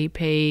first EP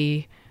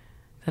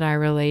that I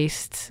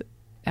released,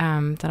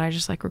 that I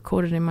just like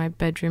recorded in my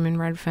bedroom in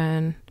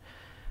Redfern,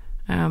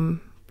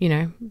 you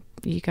know,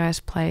 you guys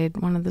played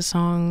one of the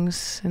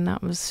songs, and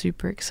that was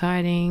super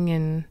exciting.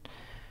 And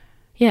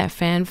yeah,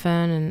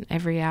 Fanfern and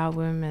every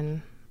album,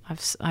 and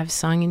I've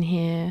sung in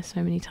here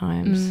so many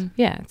times.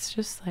 Yeah, it's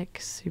just like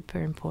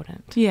super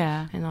important.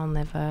 Yeah. And I'll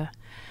never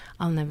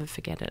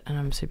forget it, and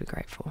I'm super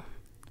grateful.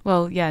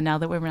 Well, yeah, now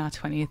that we're in our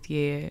 20th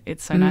year,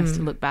 it's so nice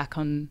to look back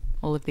on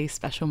all of these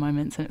special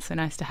moments, and it's so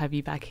nice to have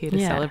you back here to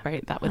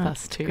celebrate that with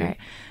us too. Great.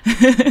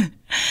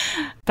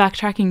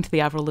 Backtracking to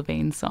the Avril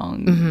Lavigne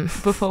song,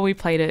 before we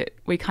played it,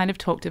 we kind of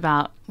talked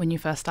about when you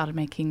first started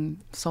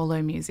making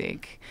solo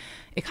music,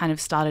 it kind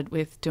of started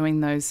with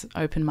doing those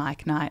open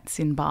mic nights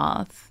in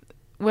Bath.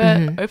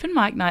 Were open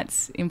mic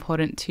nights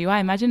important to you? I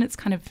imagine it's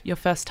kind of your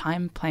first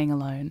time playing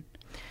alone.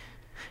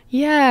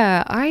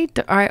 Yeah,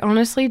 I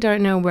honestly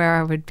don't know where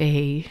I would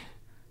be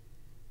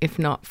if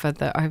not for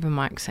the open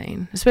mic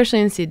scene, especially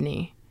in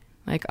Sydney.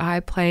 Like, I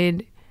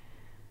played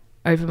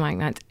open mic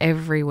nights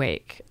every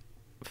week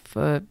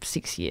for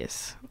 6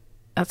 years.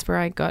 That's where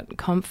I got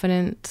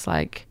confidence.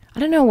 Like, I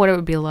don't know what it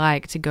would be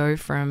like to go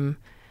from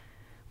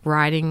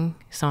writing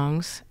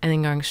songs and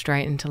then going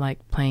straight into, like,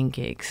 playing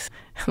gigs.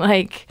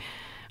 Like,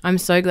 I'm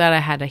so glad I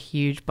had a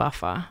huge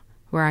buffer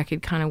where I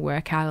could kind of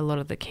work out a lot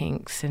of the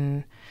kinks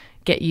and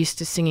get used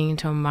to singing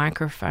into a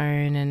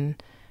microphone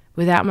and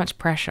without much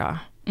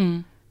pressure.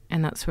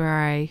 And that's where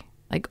I,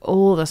 like,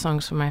 all the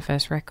songs from my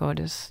first record,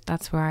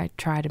 that's where I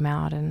tried them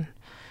out. And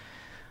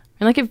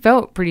like, it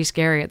felt pretty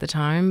scary at the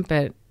time,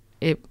 but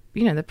it,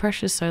 you know, the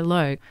pressure's so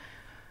low.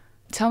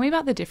 Tell me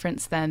about the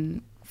difference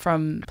then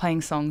from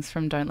playing songs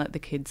from Don't Let the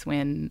Kids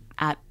Win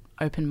at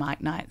open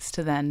mic nights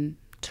to then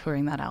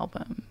touring that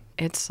album.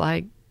 It's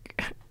like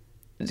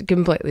it's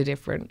completely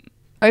different.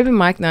 Open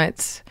mic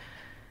nights,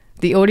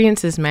 the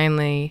audience is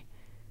mainly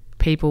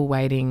people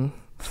waiting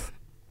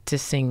to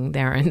sing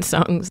their own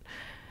songs.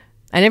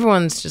 And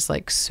everyone's just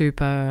like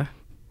super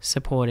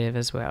supportive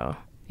as well,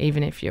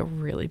 even if you're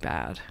really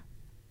bad.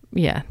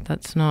 Yeah,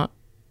 that's not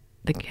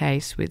the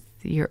case with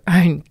your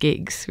own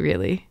gigs,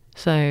 really.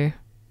 So,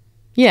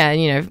 yeah,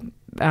 you know,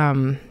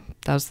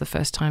 that was the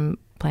first time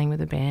playing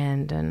with a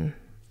band, and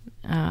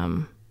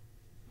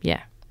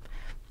yeah,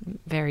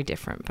 very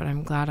different. But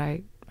I'm glad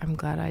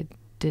I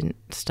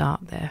didn't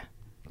start there,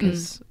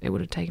 because it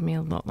would have taken me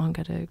a lot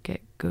longer to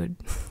get good.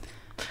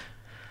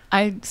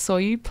 I saw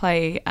you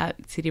play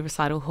at City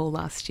Recital Hall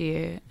last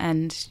year,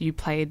 and you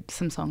played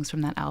some songs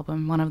from that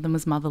album. One of them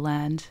was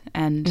Motherland,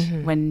 and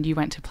when you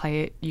went to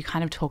play it, you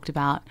kind of talked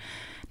about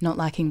not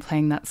liking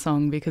playing that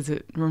song because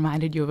it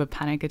reminded you of a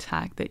panic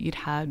attack that you'd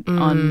had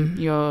on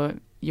your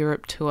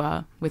Europe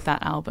tour with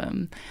that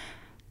album.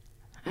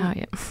 Oh,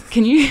 yeah.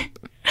 Can you...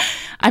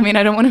 I mean,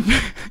 I don't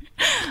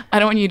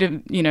want you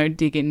to, you know,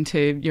 dig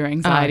into your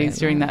anxieties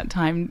during that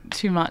time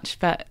too much,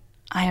 but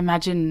I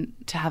imagine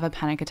to have a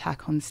panic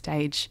attack on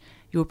stage,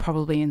 you were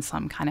probably in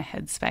some kind of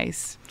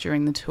headspace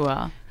during the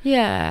tour.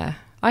 Yeah.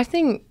 I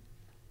think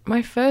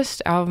my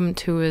first album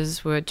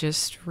tours were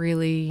just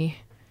really...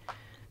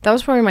 That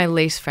was probably my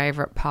least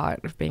favourite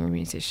part of being a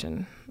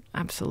musician.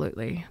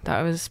 Absolutely.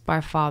 That was by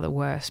far the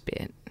worst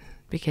bit,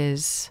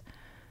 because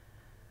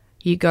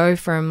you go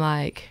from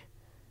like...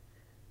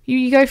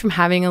 You go from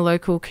having a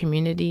local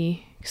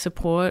community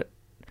support,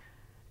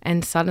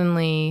 and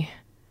suddenly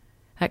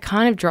that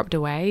kind of dropped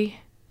away,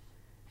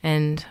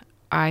 and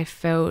I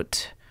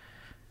felt,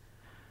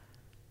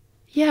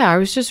 yeah, I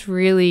was just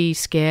really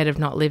scared of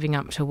not living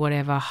up to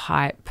whatever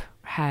hype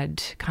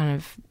had kind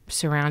of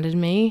surrounded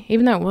me.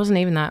 Even though it wasn't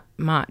even that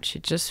much,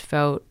 it just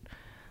felt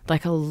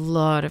like a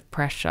lot of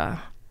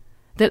pressure.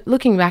 That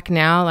looking back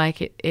now,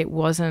 like it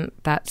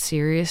wasn't that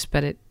serious,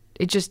 but it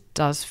just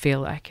does feel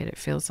like it. It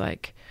feels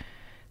like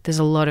there's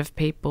a lot of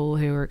people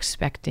who are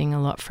expecting a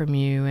lot from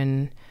you,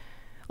 and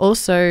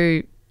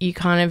also you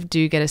kind of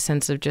do get a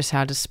sense of just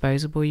how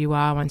disposable you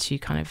are once you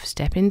kind of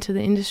step into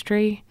the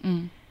industry.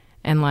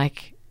 And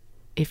like,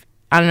 if,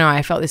 I don't know,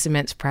 I felt this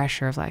immense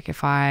pressure of like,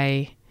 if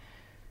I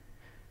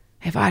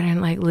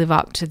don't like live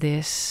up to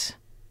this,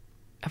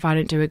 if I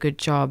don't do a good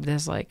job,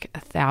 there's like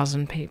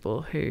 1,000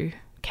 people who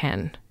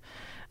can.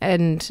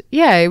 And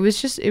yeah, it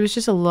was just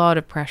a lot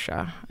of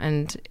pressure,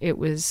 and it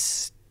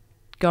was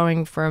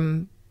going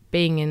from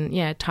being in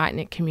a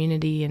tight-knit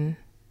community and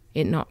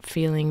it not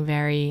feeling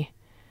very,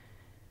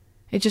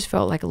 it just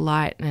felt like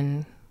light,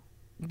 and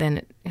then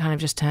it kind of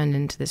just turned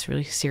into this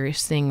really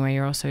serious thing where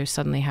you're also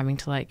suddenly having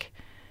to like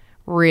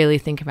really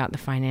think about the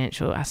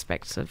financial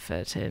aspects of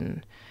it,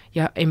 and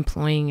you're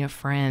employing your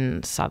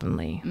friends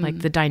suddenly. Like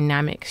the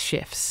dynamic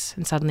shifts,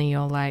 and suddenly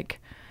you're like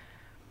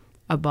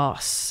a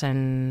boss,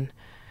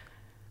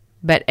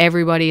 but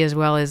everybody as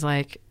well is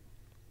like,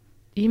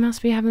 you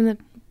must be having the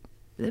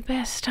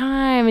best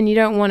time, and you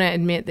don't want to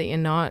admit that you're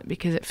not,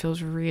 because it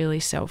feels really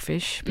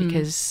selfish,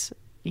 because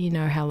you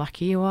know how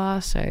lucky you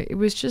are. So it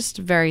was just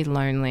very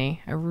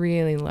lonely, a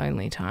really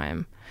lonely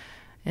time,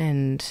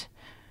 and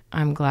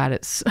I'm glad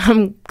it's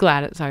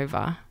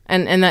over.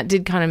 And that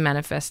did kind of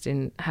manifest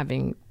in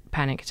having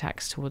panic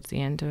attacks towards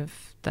the end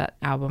of that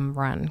album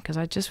run, because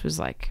I just was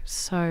like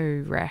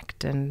so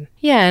wrecked, and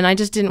I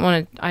just didn't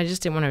want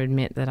to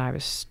admit that I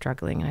was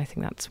struggling, and I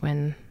think that's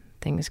when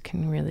things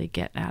can really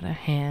get out of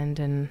hand.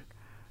 And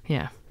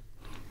yeah.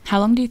 How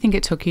long do you think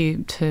it took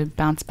you to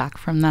bounce back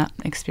from that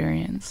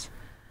experience?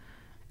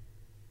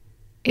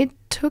 It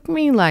took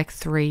me like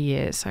 3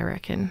 years, I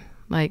reckon.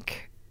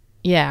 Like,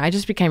 yeah, I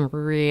just became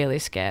really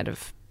scared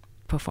of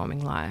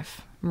performing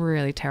live,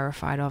 really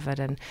terrified of it.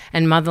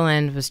 And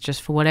Motherland was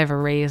just, for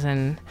whatever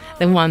reason,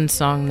 the one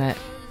song that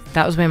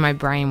was where my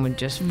brain would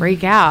just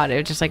freak out. It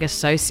was just like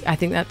I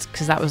think that's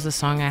because that was the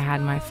song I had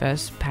my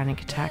first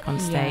panic attack on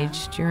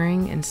stage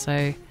during. And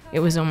so it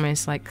was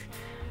almost like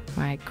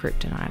my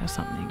kryptonite or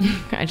something.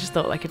 I just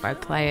thought, like, if I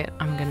play it,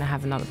 I'm going to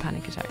have another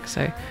panic attack.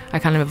 So I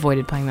kind of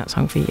avoided playing that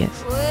song for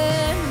years. When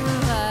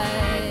will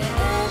I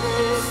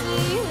ever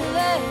see the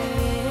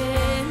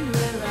land?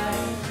 Will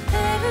I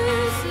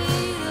ever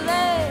see the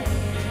land?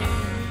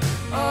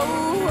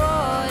 Oh,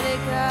 what it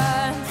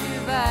can't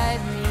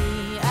survive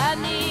me. I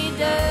need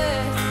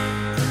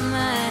dust in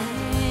my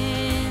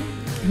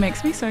hand. It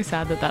makes me so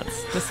sad that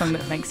that's the song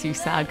that makes you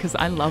sad, because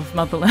I love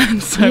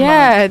Motherland so much.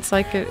 Yeah, it's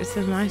like it's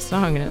a nice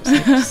song and it's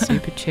like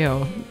super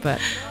chill. But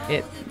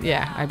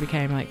I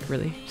became like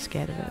really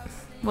scared of it.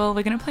 Well,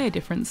 we're going to play a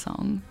different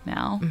song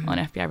now on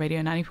FBI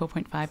Radio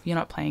 94.5. You're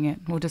not playing it.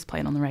 We'll just play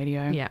it on the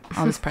radio. Yeah.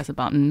 I'll just press a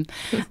button.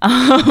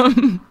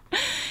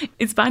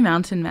 It's by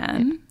Mountain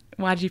Man.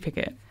 Why did you pick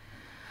it?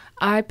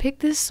 I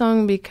picked this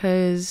song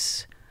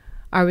because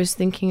I was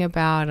thinking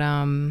about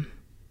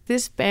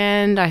this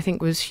band. I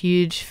think was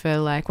huge for,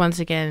 like, once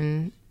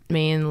again,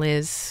 me and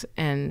Liz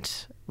and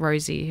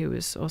Rosie, who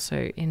was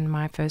also in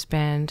my first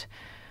band.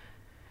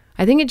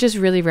 I think it just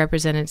really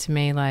represented to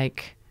me,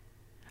 like,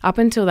 up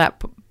until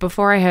that,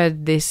 before I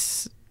heard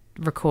this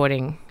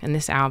recording and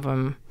this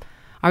album,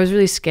 I was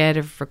really scared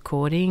of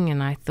recording,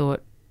 and I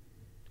thought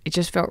it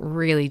just felt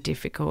really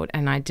difficult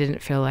and I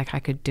didn't feel like I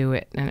could do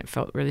it, and it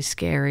felt really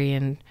scary,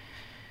 and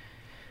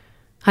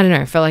I don't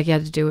know, it felt like you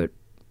had to do it.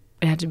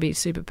 It had to be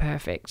super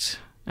perfect.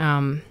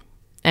 And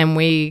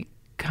we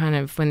kind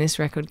of, when this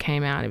record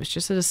came out, it was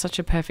just at such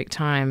a perfect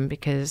time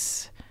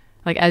because,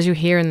 like, as you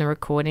hear in the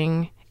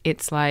recording,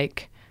 it's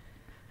like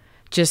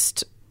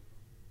just,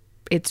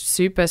 it's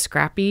super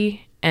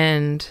scrappy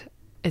and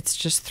it's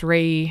just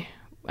three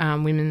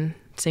women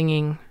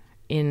singing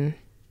in,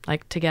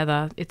 like,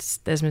 together.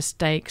 There's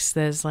mistakes,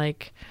 there's,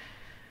 like,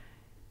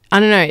 I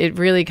don't know, it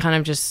really kind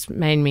of just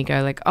made me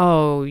go, like,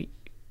 oh,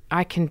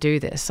 I can do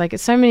this. Like,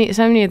 it's so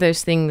many of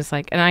those things,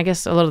 like, and I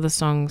guess a lot of the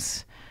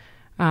songs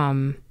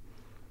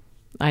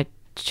I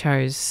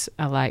chose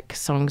are like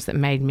songs that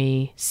made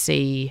me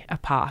see a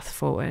path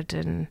forward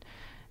and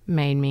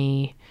gave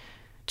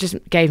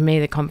me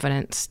the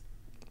confidence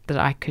that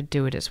I could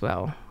do it as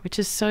well, which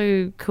is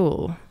so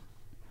cool.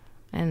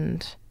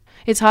 And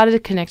it's harder to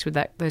connect with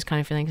those kind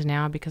of feelings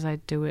now because I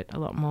do it a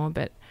lot more,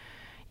 but,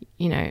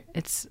 you know,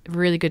 it's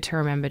really good to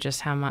remember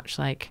just how much,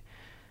 like,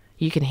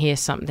 you can hear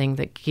something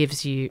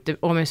that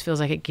almost feels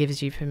like it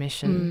gives you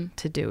permission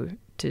to do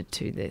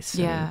this.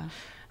 Yeah.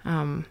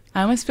 And,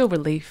 I almost feel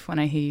relief when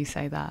I hear you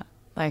say that.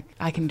 Like,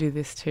 I can do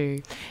this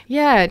too.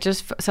 Yeah, it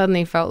just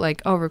suddenly felt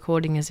like, oh,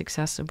 recording is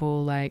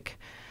accessible. Like,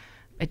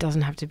 it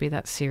doesn't have to be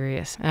that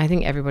serious. And I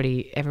think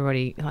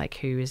everybody like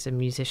who is a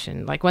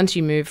musician, like, once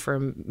you move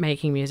from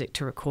making music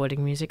to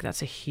recording music,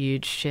 that's a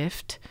huge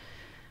shift.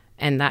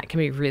 And that can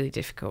be really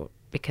difficult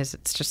because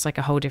it's just like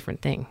a whole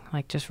different thing.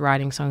 Like, just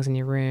writing songs in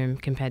your room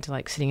compared to,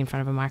 like, sitting in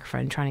front of a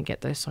microphone and trying to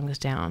get those songs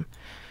down.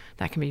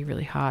 That can be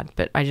really hard.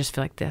 But I just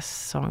feel like this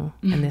song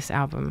and this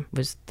album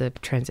was the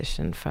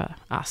transition for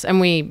us.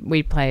 And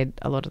we played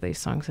a lot of these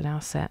songs in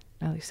our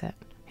early set.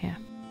 Yeah.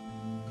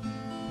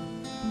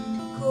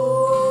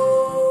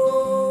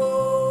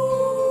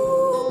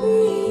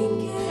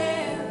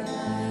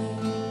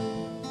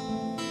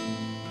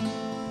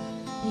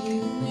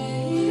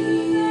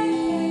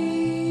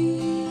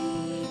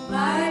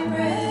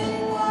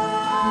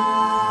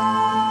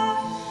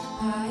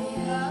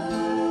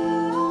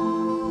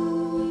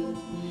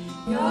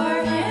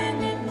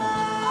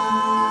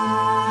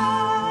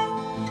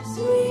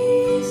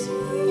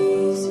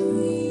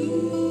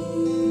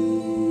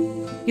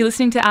 You're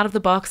listening to Out of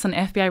the Box on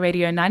FBI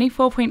Radio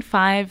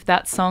 94.5.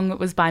 That song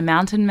was by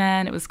Mountain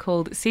Man. It was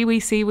called Siwi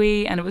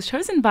Siwi, and it was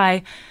chosen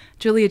by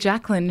Julia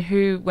Jacklin,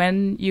 who,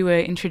 when you were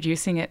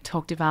introducing it,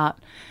 talked about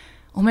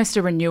almost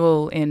a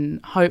renewal in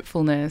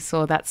hopefulness,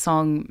 or that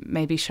song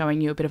maybe showing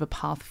you a bit of a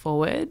path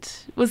forward.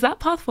 Was that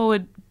path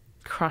forward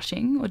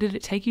crushing, or did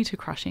it take you to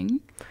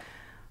crushing?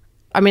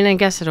 I mean, I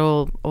guess it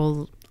all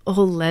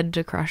led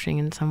to crushing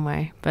in some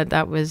way, but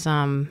that was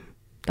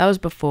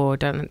before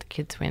Don't Let the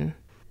Kids Win.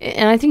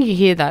 And I think you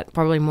hear that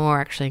probably more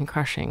actually in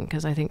Crushing,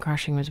 because I think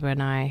Crushing was when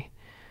I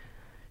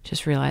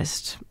just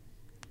realised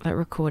that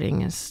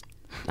recording is,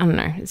 I don't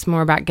know, it's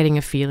more about getting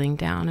a feeling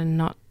down and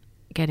not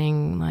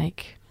getting,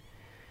 like,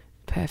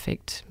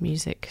 perfect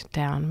music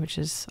down, which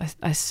is,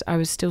 I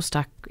was still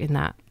stuck in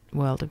that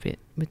world a bit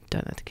with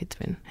Don't Let the Kids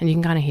Win. And you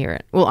can kind of hear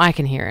it. Well, I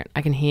can hear it.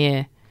 I can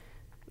hear,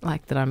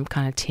 like, that I'm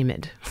kind of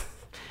timid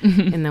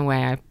in the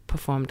way I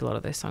performed a lot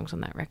of those songs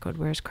on that record,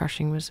 whereas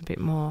Crushing was a bit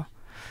more,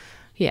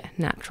 yeah,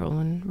 natural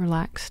and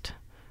relaxed.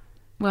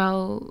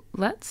 Well,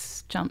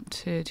 let's jump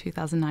to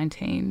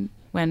 2019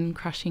 when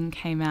Crushing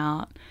came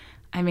out.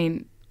 I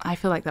mean, I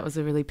feel like that was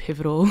a really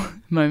pivotal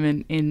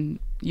moment in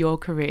your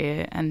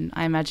career, and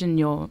I imagine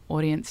your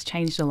audience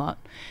changed a lot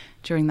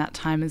during that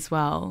time as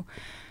well.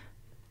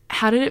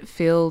 How did it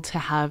feel to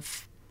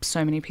have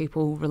so many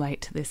people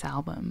relate to this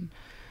album?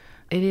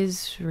 It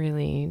is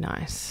really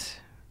nice,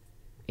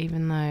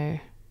 even though,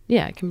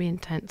 yeah, it can be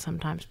intense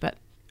sometimes. But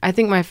I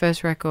think my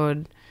first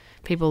record,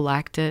 people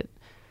liked it,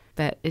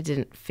 but it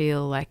didn't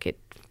feel like it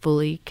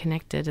fully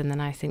connected. And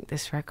then I think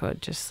this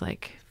record just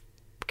like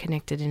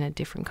connected in a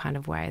different kind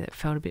of way that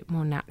felt a bit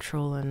more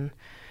natural and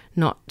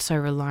not so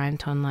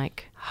reliant on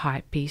like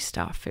hypey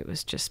stuff. It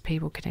was just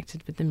people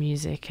connected with the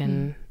music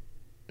and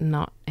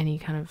not any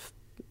kind of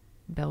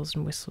bells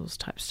and whistles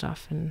type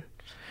stuff. And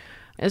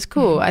it's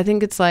cool. I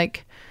think it's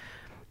like,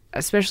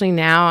 especially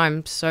now,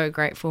 I'm so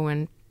grateful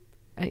when,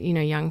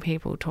 young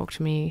people talk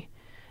to me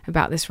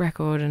about this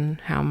record and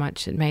how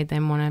much it made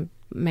them want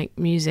to make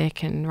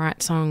music and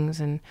write songs.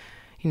 And,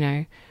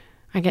 I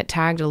get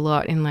tagged a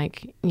lot in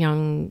like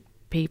young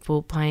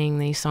people playing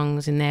these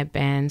songs in their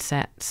band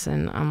sets.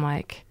 And I'm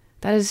like,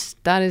 that is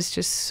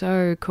just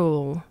so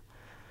cool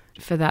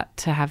for that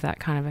to have that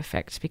kind of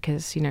effect,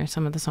 because,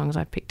 some of the songs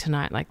I picked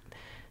tonight,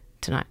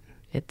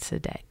 it's the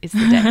day.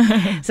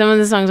 Some of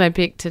the songs I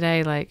picked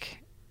today, like,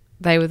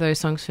 they were those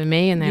songs for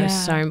me, and they were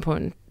so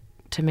important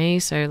to me.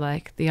 So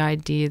like the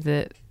idea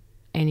that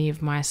any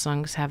of my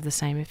songs have the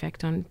same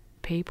effect on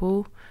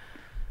people,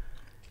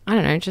 I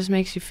don't know, it just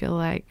makes you feel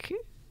like,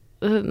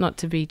 not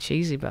to be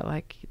cheesy, but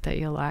like that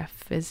your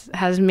life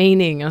has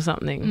meaning or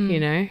something,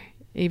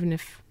 even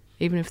if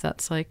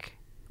that's like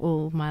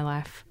all my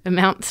life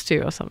amounts to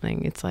or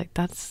something. It's like,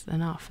 that's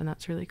enough, and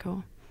that's really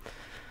cool.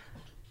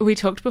 We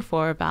talked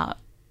before about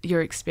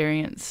your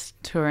experience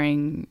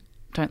touring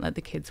Don't Let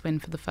the Kids Win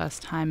for the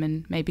first time,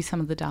 and maybe some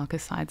of the darker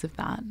sides of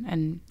that.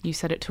 And you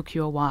said it took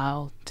you a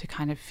while to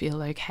kind of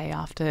feel okay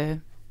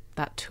after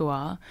that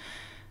tour.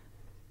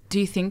 Do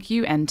you think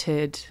you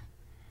entered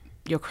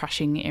your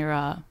crushing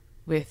era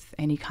with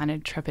any kind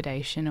of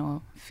trepidation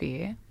or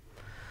fear?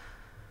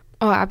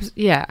 Oh,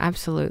 yeah,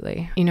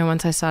 absolutely.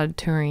 Once I started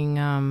touring,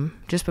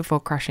 just before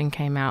Crushing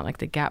came out, like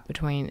the gap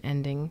between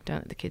ending Don't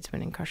Let the Kids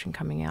Win and Crushing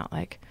coming out,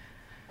 like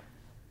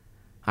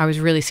I was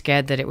really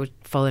scared that it would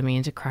follow me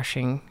into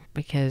Crushing,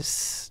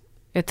 because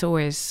it's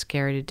always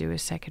scary to do a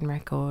second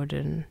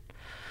record.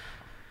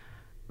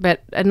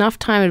 But enough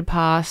time had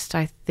passed,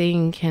 I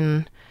think,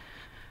 and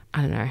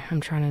I don't know,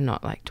 I'm trying to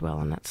not like dwell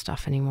on that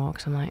stuff anymore,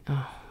 because I'm like,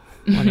 oh,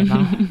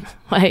 whatever.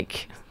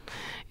 Like,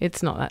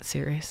 it's not that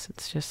serious,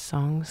 it's just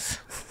songs.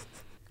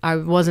 I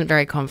wasn't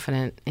very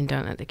confident in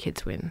Don't Let the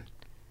Kids Win.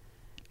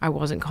 I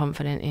wasn't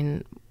confident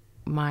in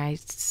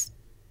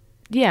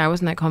I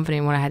wasn't that confident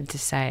in what I had to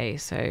say.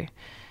 So,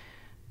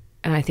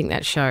 and I think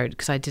that showed,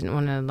 because I didn't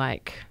want to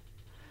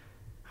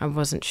I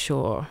wasn't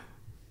sure.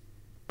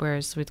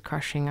 Whereas with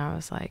Crushing, I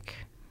was like,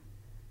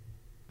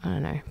 I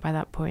don't know, by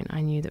that point I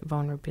knew that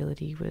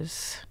vulnerability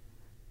was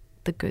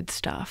the good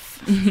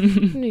stuff.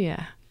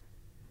 Yeah.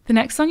 The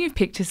next song you've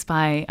picked is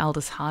by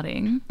Aldous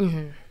Harding.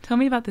 Mm-hmm. Tell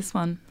me about this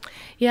one.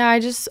 Yeah, I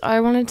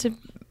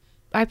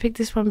picked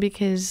this one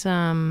because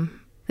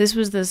this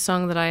was the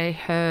song that I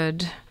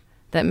heard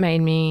that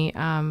made me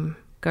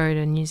go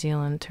to New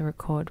Zealand to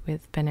record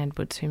with Ben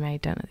Edwards, who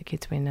made Don't Let the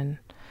Kids Win,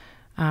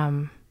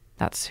 and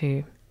that's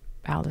who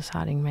Aldous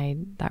Harding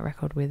made that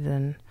record with.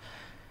 And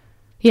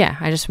yeah,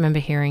 I just remember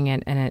hearing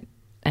it, and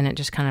it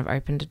just kind of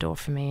opened a door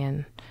for me,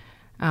 and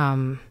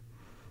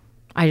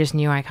I just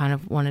knew I kind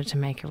of wanted to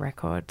make a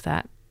record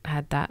that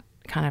had that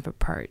kind of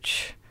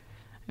approach.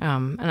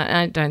 And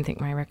I don't think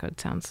my record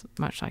sounds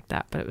much like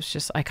that, but it was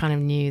just, I kind of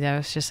knew there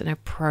was just an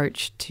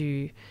approach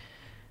to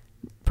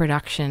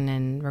production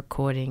and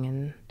recording,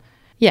 and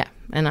yeah,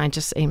 and I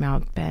just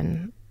emailed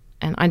Ben,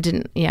 and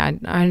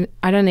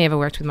I'd only ever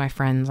worked with my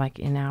friends like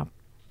in our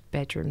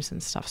bedrooms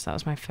and stuff, so that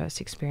was my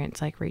first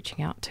experience like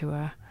reaching out to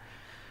a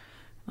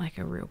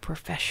real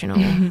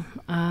professional.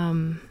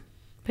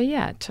 But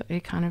yeah,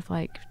 it kind of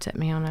like set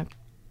me on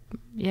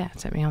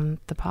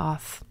the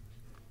path,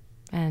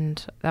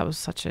 and that was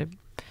such a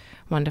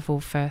wonderful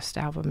first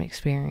album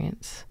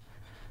experience.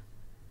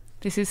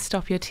 This is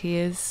Stop Your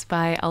Tears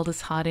by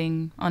Aldous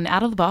Harding on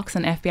Out of the Box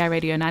on FBI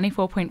Radio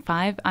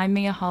 94.5. I'm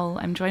Mia Hull.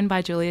 I'm joined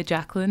by Julia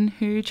Jacklin,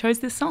 who chose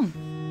this song.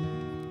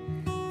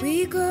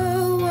 We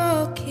go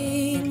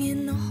walking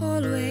in the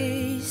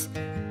hallways.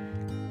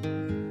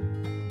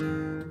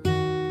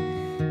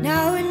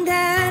 Now and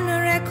then a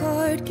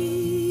record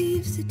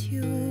gives a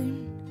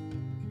tune.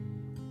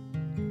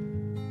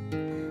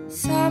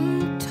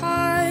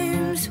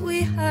 Sometimes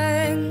we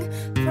hang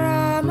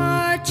from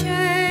our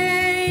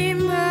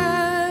chambers.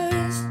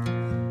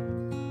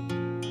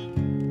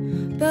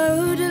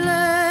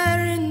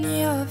 Baudelaire in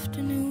the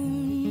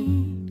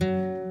afternoon.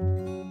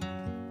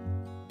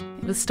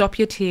 It was Stop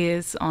Your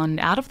Tears on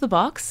Out of the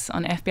Box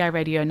on FBI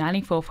Radio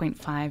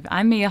 94.5.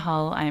 I'm Mia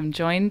Hull. I am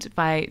joined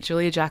by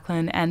Julia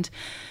Jacklin, and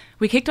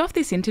we kicked off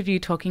this interview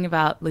talking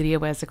about Lydia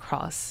Wears a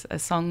Cross, a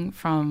song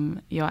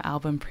from your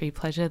album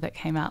Pre-Pleasure that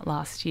came out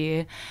last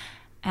year.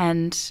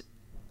 And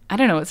I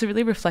don't know, it's a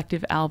really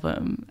reflective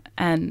album.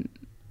 And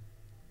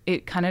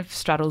it kind of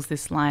straddles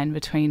this line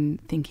between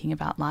thinking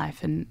about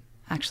life and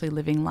actually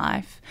living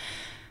life.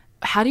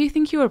 How do you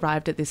think you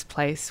arrived at this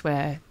place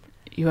where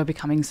you are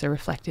becoming so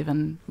reflective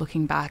and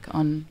looking back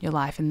on your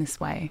life in this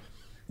way?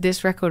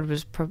 This record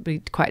was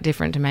probably quite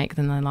different to make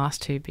than the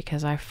last two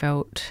because I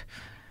felt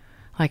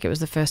like it was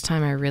the first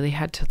time I really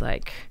had to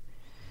like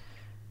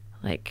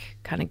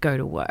kind of go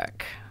to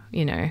work,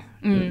 you know.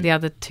 The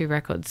other two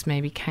records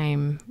maybe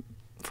came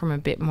from a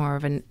bit more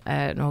of an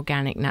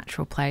organic,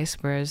 natural place,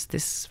 whereas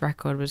this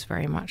record was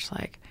very much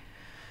like,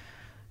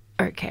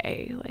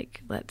 okay,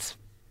 like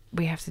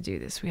we have to do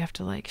this. We have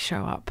to like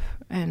show up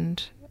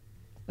and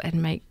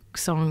make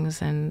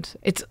songs, and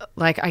it's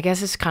like, I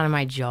guess it's kind of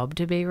my job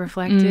to be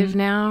reflective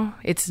now.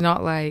 It's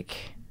not like,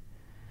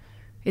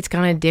 it's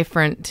kind of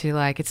different to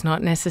like, it's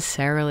not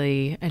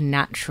necessarily a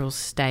natural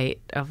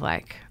state of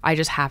like, I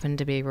just happened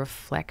to be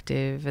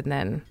reflective and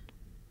then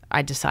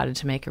I decided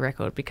to make a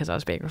record because I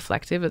was being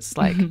reflective. It's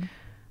like,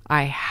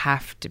 I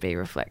have to be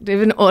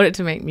reflective in order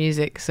to make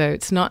music. So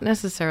it's not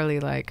necessarily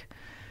like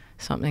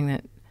something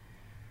that,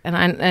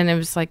 and it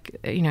was like,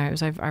 you know,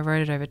 I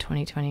wrote it over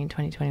 2020 and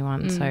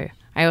 2021. So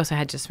I also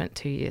had just spent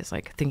 2 years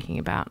like thinking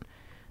about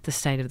the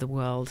state of the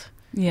world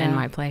and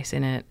my place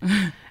in it.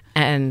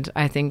 And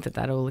I think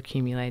that all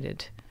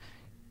accumulated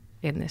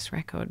in this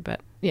record. But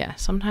yeah,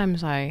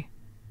 sometimes I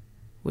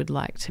would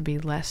like to be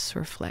less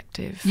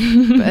reflective,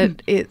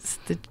 but it's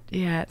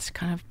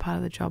kind of part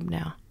of the job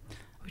now,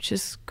 which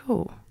is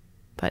cool,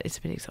 but it's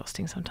a bit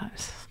exhausting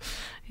sometimes.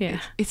 Yeah.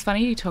 It's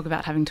funny you talk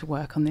about having to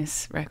work on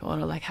this record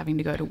or like having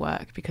to go to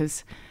work,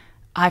 because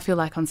I feel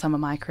like on some of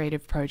my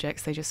creative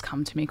projects, they just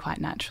come to me quite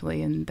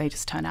naturally and they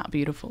just turn out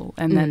beautiful.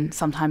 And then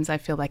sometimes I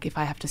feel like if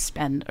I have to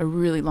spend a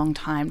really long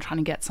time trying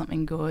to get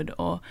something good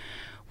or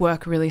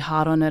work really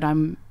hard on it,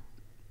 I'm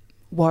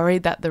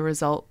worried that the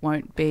result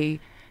won't be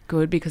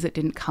good because it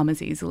didn't come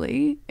as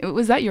easily.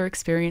 Was that your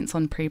experience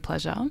on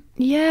Pre-Pleasure?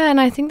 Yeah, and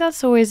I think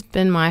that's always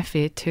been my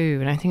fear too.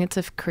 And I think it's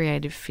a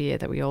creative fear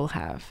that we all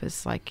have.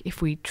 Is like,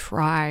 if we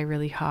try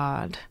really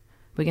hard,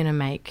 we're going to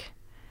make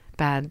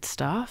bad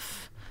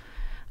stuff.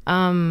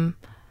 But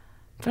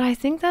I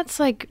think that's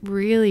like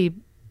really,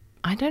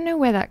 I don't know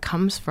where that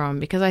comes from,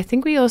 because I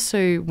think we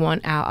also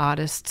want our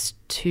artists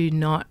to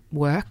not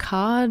work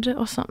hard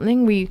or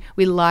something. We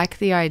like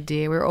the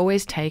idea. We're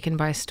always taken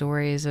by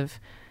stories of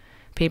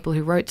people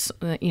who wrote,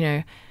 you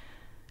know,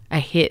 a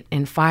hit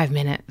in 5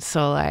 minutes.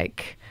 So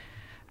like,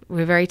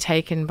 we're very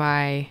taken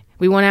by,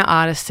 we want our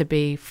artists to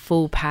be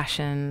full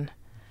passion,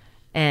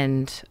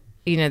 and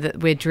you know, that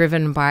we're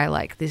driven by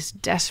like this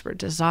desperate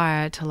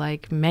desire to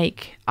like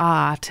make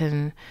art,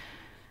 and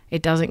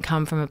it doesn't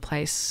come from a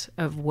place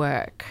of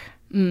work.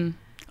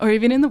 Or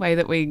even in the way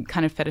that we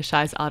kind of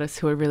fetishize artists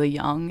who are really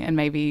young and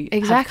maybe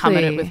have come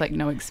at it with like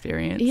no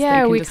experience.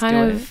 Yeah, we just kind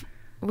do of,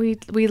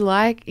 we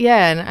like,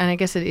 yeah, and I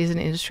guess it is an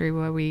industry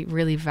where we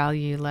really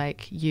value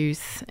like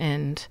youth,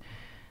 and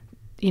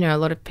you know, a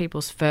lot of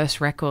people's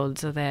first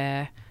records are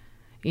there,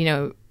 you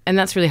know, and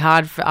that's really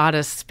hard for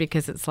artists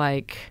because it's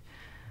like,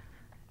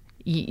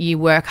 you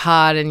work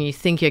hard and you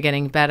think you're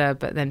getting better,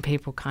 but then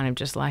people kind of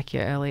just like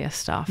your earlier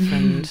stuff.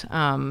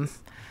 And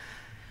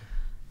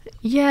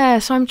yeah,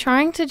 so I'm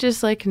trying to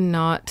just like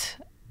not,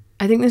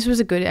 I think this was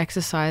a good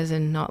exercise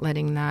in not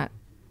letting that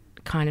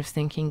kind of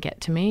thinking get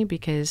to me,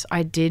 because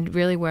I did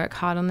really work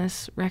hard on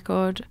this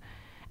record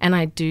and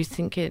I do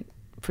think it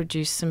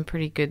produced some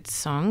pretty good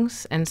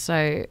songs. And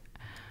so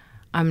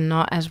I'm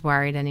not as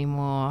worried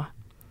anymore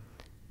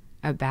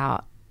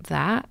about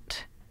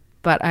that.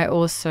 But I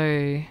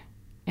also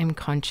am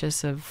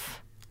conscious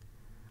of,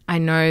 I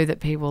know that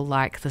people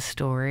like the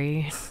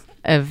story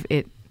of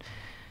it,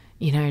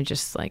 you know,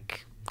 just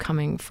like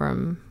coming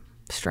from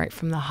straight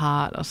from the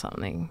heart or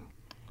something,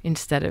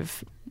 instead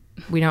of,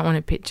 we don't want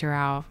to picture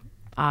our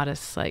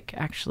artists like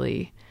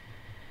actually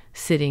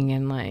sitting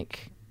and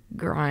like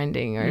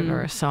grinding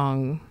over a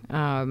song.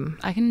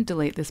 I can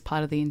delete this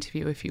part of the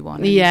interview if you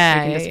want.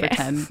 Yeah, we can just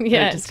pretend that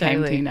it just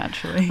came to you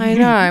naturally. I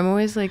know, I'm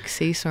always like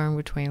seesawing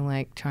between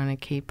like trying to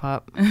keep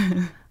up.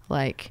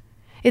 Like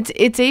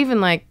it's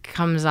even like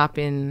comes up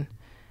in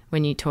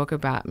when you talk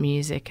about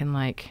music, and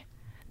like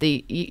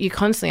you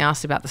constantly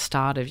asked about the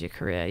start of your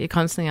career. You're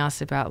constantly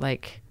asked about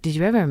like, did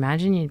you ever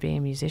imagine you'd be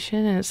a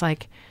musician? And it's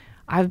like,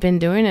 I've been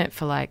doing it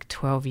for like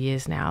 12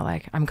 years now.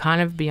 Like, I'm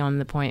kind of beyond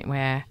the point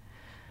where,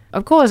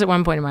 of course, at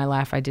one point in my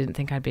life, I didn't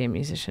think I'd be a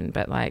musician,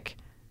 but like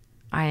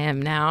I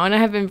am now, and I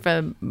have been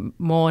for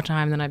more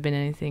time than I've been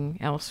anything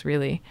else,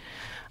 really.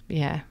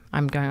 Yeah,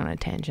 I'm going on a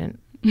tangent.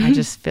 I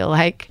just feel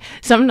like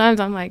sometimes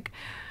I'm like,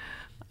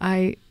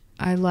 I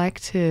like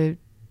to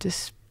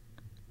just,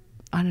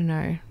 I don't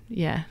know,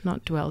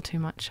 not dwell too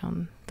much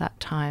on that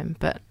time.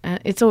 But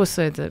it's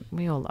also that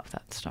we all love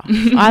that stuff.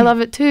 I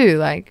love it too.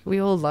 Like, we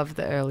all love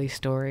the early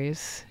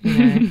stories, you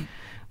know.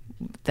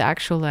 The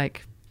actual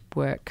like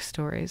work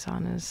stories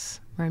aren't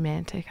as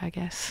romantic, I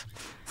guess.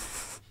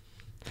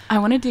 I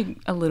want to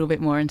dig a little bit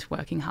more into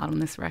working hard on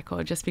this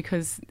record, just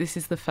because this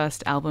is the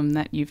first album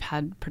that you've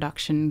had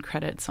production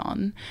credits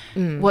on.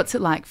 What's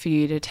it like for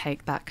you to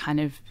take that kind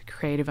of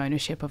creative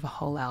ownership of a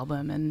whole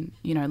album and,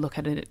 you know, look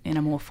at it in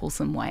a more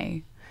fulsome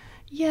way?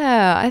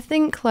 Yeah, I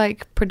think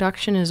like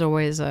production is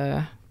always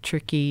a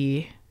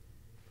tricky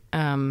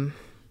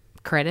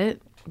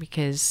credit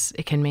because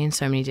it can mean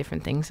so many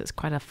different things. It's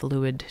quite a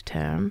fluid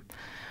term.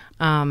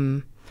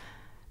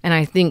 And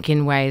I think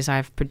in ways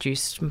I've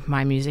produced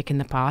my music in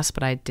the past,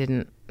 but I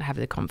didn't have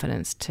the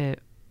confidence to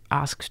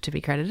ask to be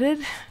credited.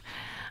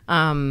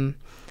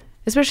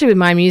 Especially with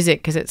my music,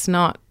 because it's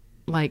not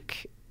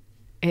like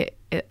a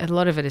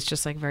lot of it is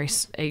just like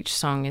each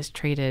song is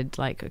treated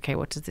like, okay,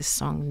 what does this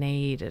song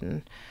need?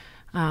 And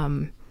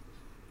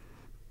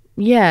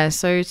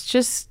so it's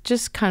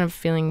just kind of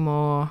feeling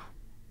more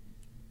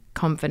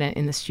confident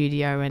in the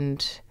studio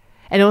and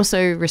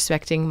also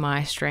respecting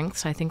my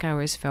strengths. I think I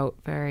always felt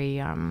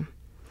very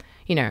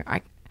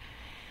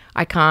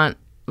I can't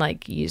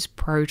like use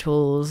Pro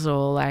Tools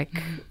or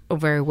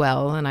very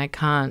well, and I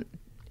can't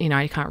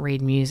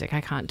read music.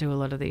 I can't do a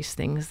lot of these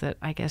things that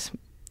I guess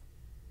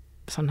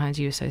sometimes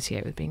you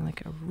associate with being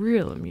like a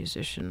real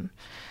musician.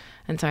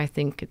 And so I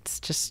think it's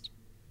just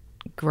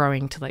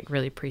growing to like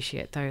really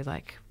appreciate though,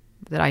 like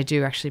that I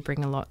do actually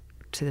bring a lot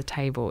to the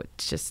table. It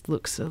just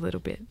looks a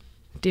little bit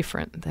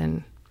different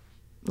than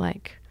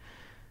like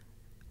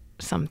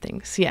some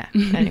things. Yeah.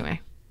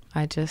 Anyway,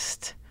 I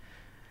just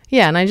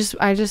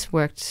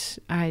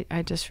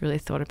really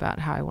thought about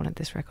how I wanted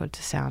this record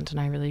to sound, and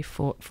I really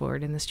fought for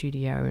it in the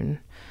studio. And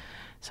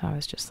so I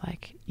was just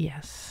like,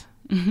 yes,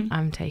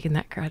 I'm taking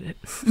that credit.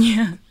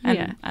 Yeah.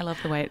 And I love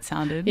the way it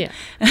sounded. Yeah.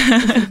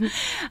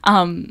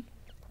 And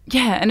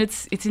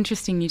it's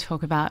interesting you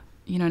talk about,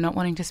 you know, not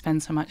wanting to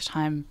spend so much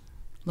time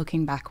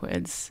looking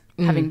backwards,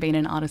 having been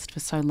an artist for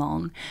so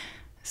long.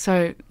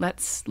 So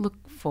let's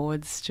look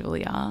forwards,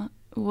 Julia.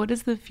 What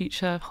does the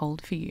future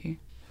hold for you?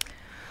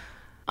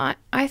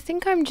 I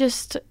think I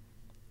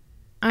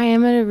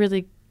am at a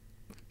really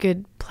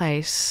good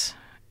place,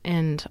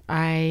 and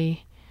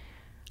I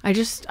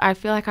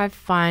feel like I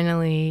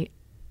finally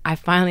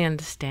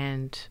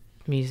understand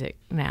music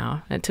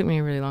now. It took me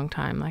a really long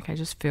time. Like I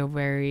just feel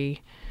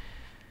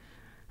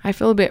I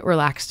feel a bit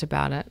relaxed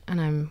about it,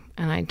 and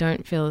I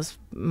don't feel as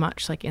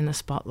much like in the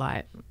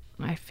spotlight.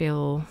 I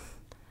feel,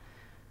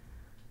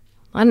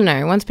 I don't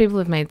know, once people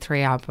have made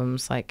 3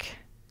 albums, like,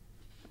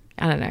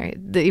 I don't know,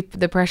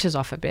 the pressure's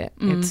off a bit.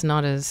 It's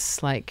not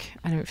as like,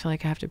 I don't feel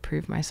like I have to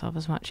prove myself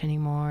as much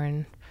anymore,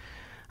 and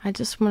I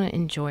just want to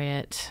enjoy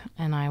it,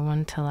 and I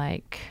want to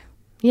like,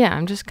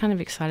 I'm just kind of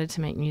excited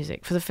to make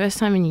music. For the first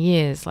time in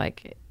years,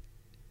 like,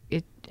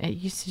 it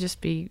used to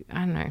just be, I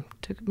don't know, it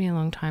took me a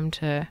long time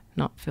to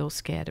not feel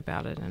scared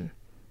about it, and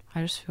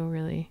I just feel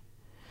really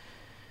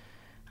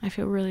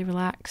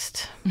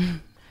relaxed.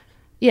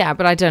 Yeah,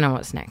 but I don't know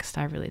what's next.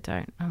 I really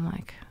don't. I'm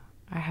like,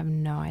 I have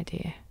no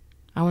idea.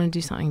 I want to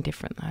do something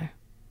different though.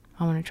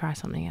 I want to try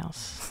something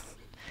else.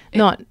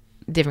 Not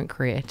different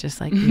career, just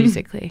like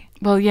musically.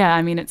 Well, yeah,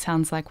 I mean, it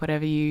sounds like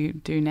whatever you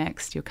do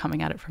next, you're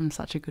coming at it from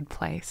such a good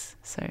place.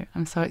 So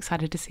I'm so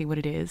excited to see what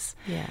it is.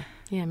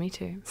 Yeah, me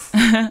too.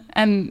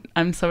 And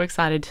I'm so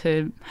excited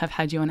to have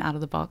had you on Out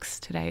of the Box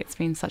today. It's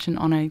been such an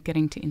honour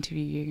getting to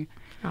interview you.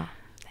 Oh,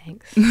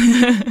 thanks.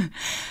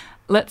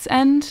 Let's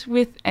end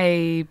with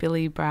a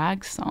Billy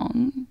Bragg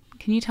song.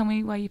 Can you tell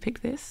me why you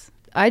picked this?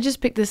 I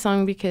just picked this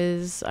song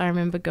because I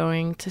remember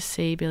going to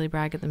see Billy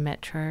Bragg at the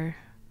Metro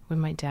with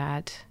my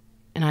dad,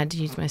 and I had to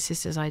use my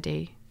sister's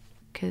ID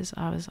because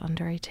I was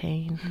under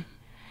 18.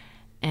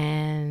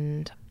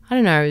 And I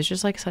don't know, it was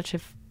just like such a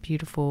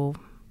beautiful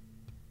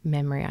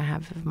memory I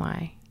have of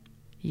my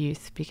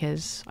youth,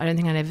 because I don't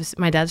think I'd ever...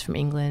 My dad's from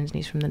England and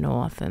he's from the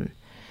north, and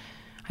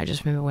I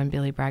just remember when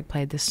Billy Bragg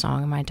played this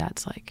song and my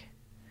dad's like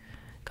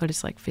got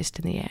his like fist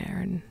in the air,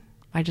 and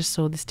I just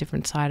saw this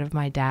different side of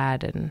my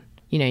dad, and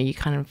you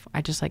know,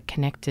 I just like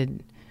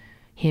connected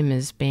him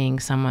as being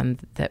someone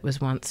that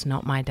was once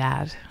not my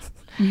dad,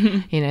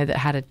 you know, that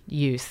had a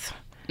youth.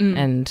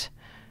 And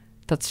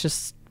that's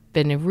just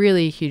been a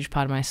really huge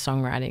part of my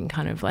songwriting,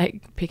 kind of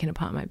like picking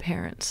apart my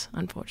parents,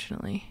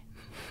 unfortunately,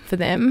 for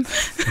them.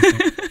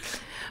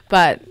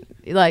 But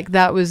like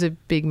that was a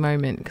big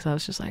moment, because I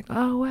was just like,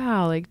 oh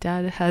wow, like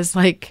dad has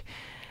like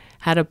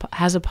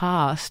has a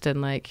past,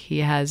 and like he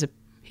has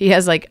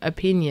like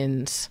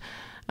opinions,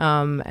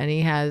 and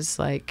he has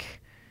like,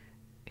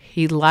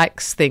 he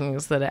likes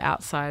things that are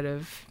outside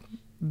of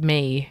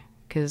me,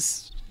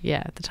 because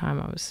at the time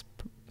I was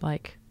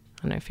like,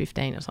 I don't know,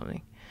 15 or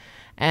something.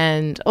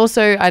 And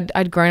also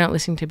I'd grown up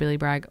listening to Billy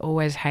Bragg,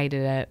 always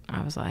hated it.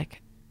 I was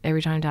like,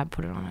 every time dad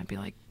put it on, I'd be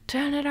like,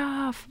 turn it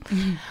off.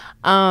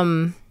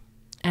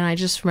 And I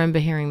just remember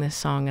hearing this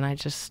song, and I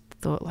just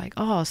thought like,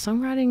 oh,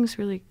 songwriting's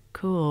really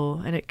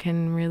cool, and it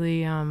can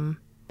really I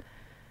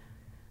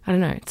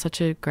don't know, it's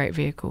such a great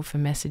vehicle for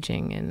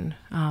messaging, and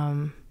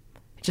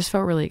it just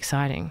felt really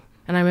exciting.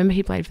 And I remember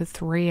he played for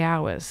 3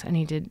 hours, and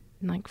he did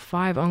like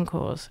 5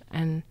 encores,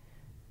 and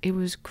it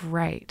was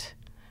great.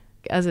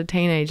 As a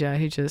teenager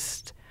who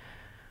just,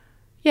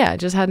 yeah, I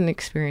just hadn't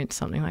experienced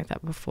something like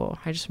that before.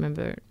 I just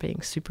remember it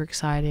being super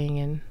exciting,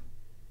 and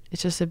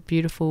it's just a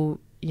beautiful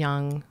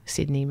young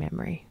Sydney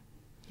memory.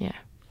 Yeah.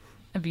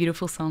 A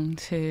beautiful song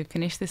to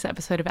finish this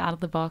episode of Out of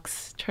the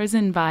Box,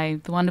 chosen by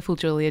the wonderful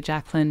Julia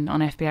Jacklin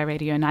on FBI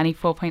Radio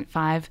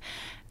 94.5.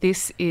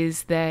 This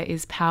is There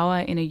Is Power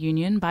in a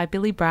Union by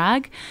Billy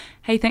Bragg.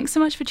 Hey, thanks so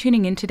much for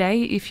tuning in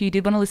today. If you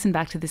did want to listen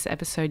back to this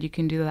episode, you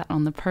can do that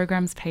on the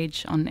programs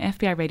page on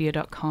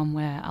fbiradio.com,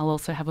 where I'll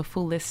also have a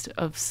full list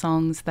of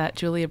songs that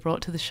Julia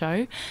brought to the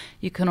show.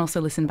 You can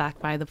also listen back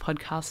via the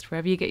podcast,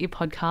 wherever you get your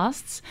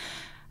podcasts.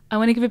 I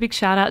want to give a big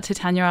shout out to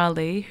Tanya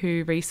Ali,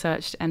 who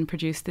researched and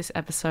produced this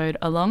episode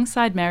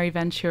alongside Mary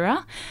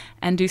Ventura.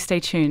 And do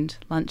stay tuned.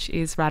 Lunch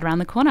is right around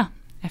the corner.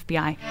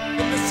 FBI. From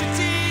the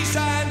cities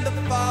and the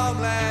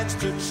farmlands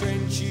to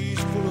trenches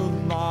full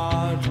of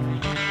mud,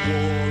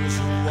 war has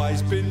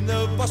always been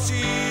the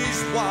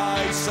boss's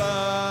way,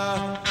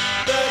 sir.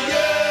 The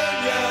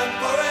Union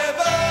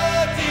forever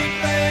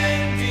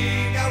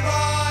defending our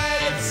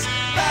rights,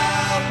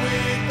 down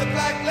with the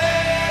black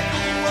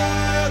leather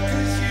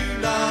workers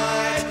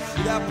unite,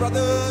 with our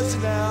brothers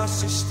and our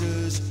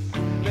sisters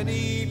in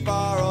many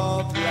far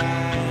off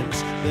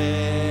lands.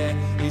 There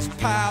is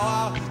power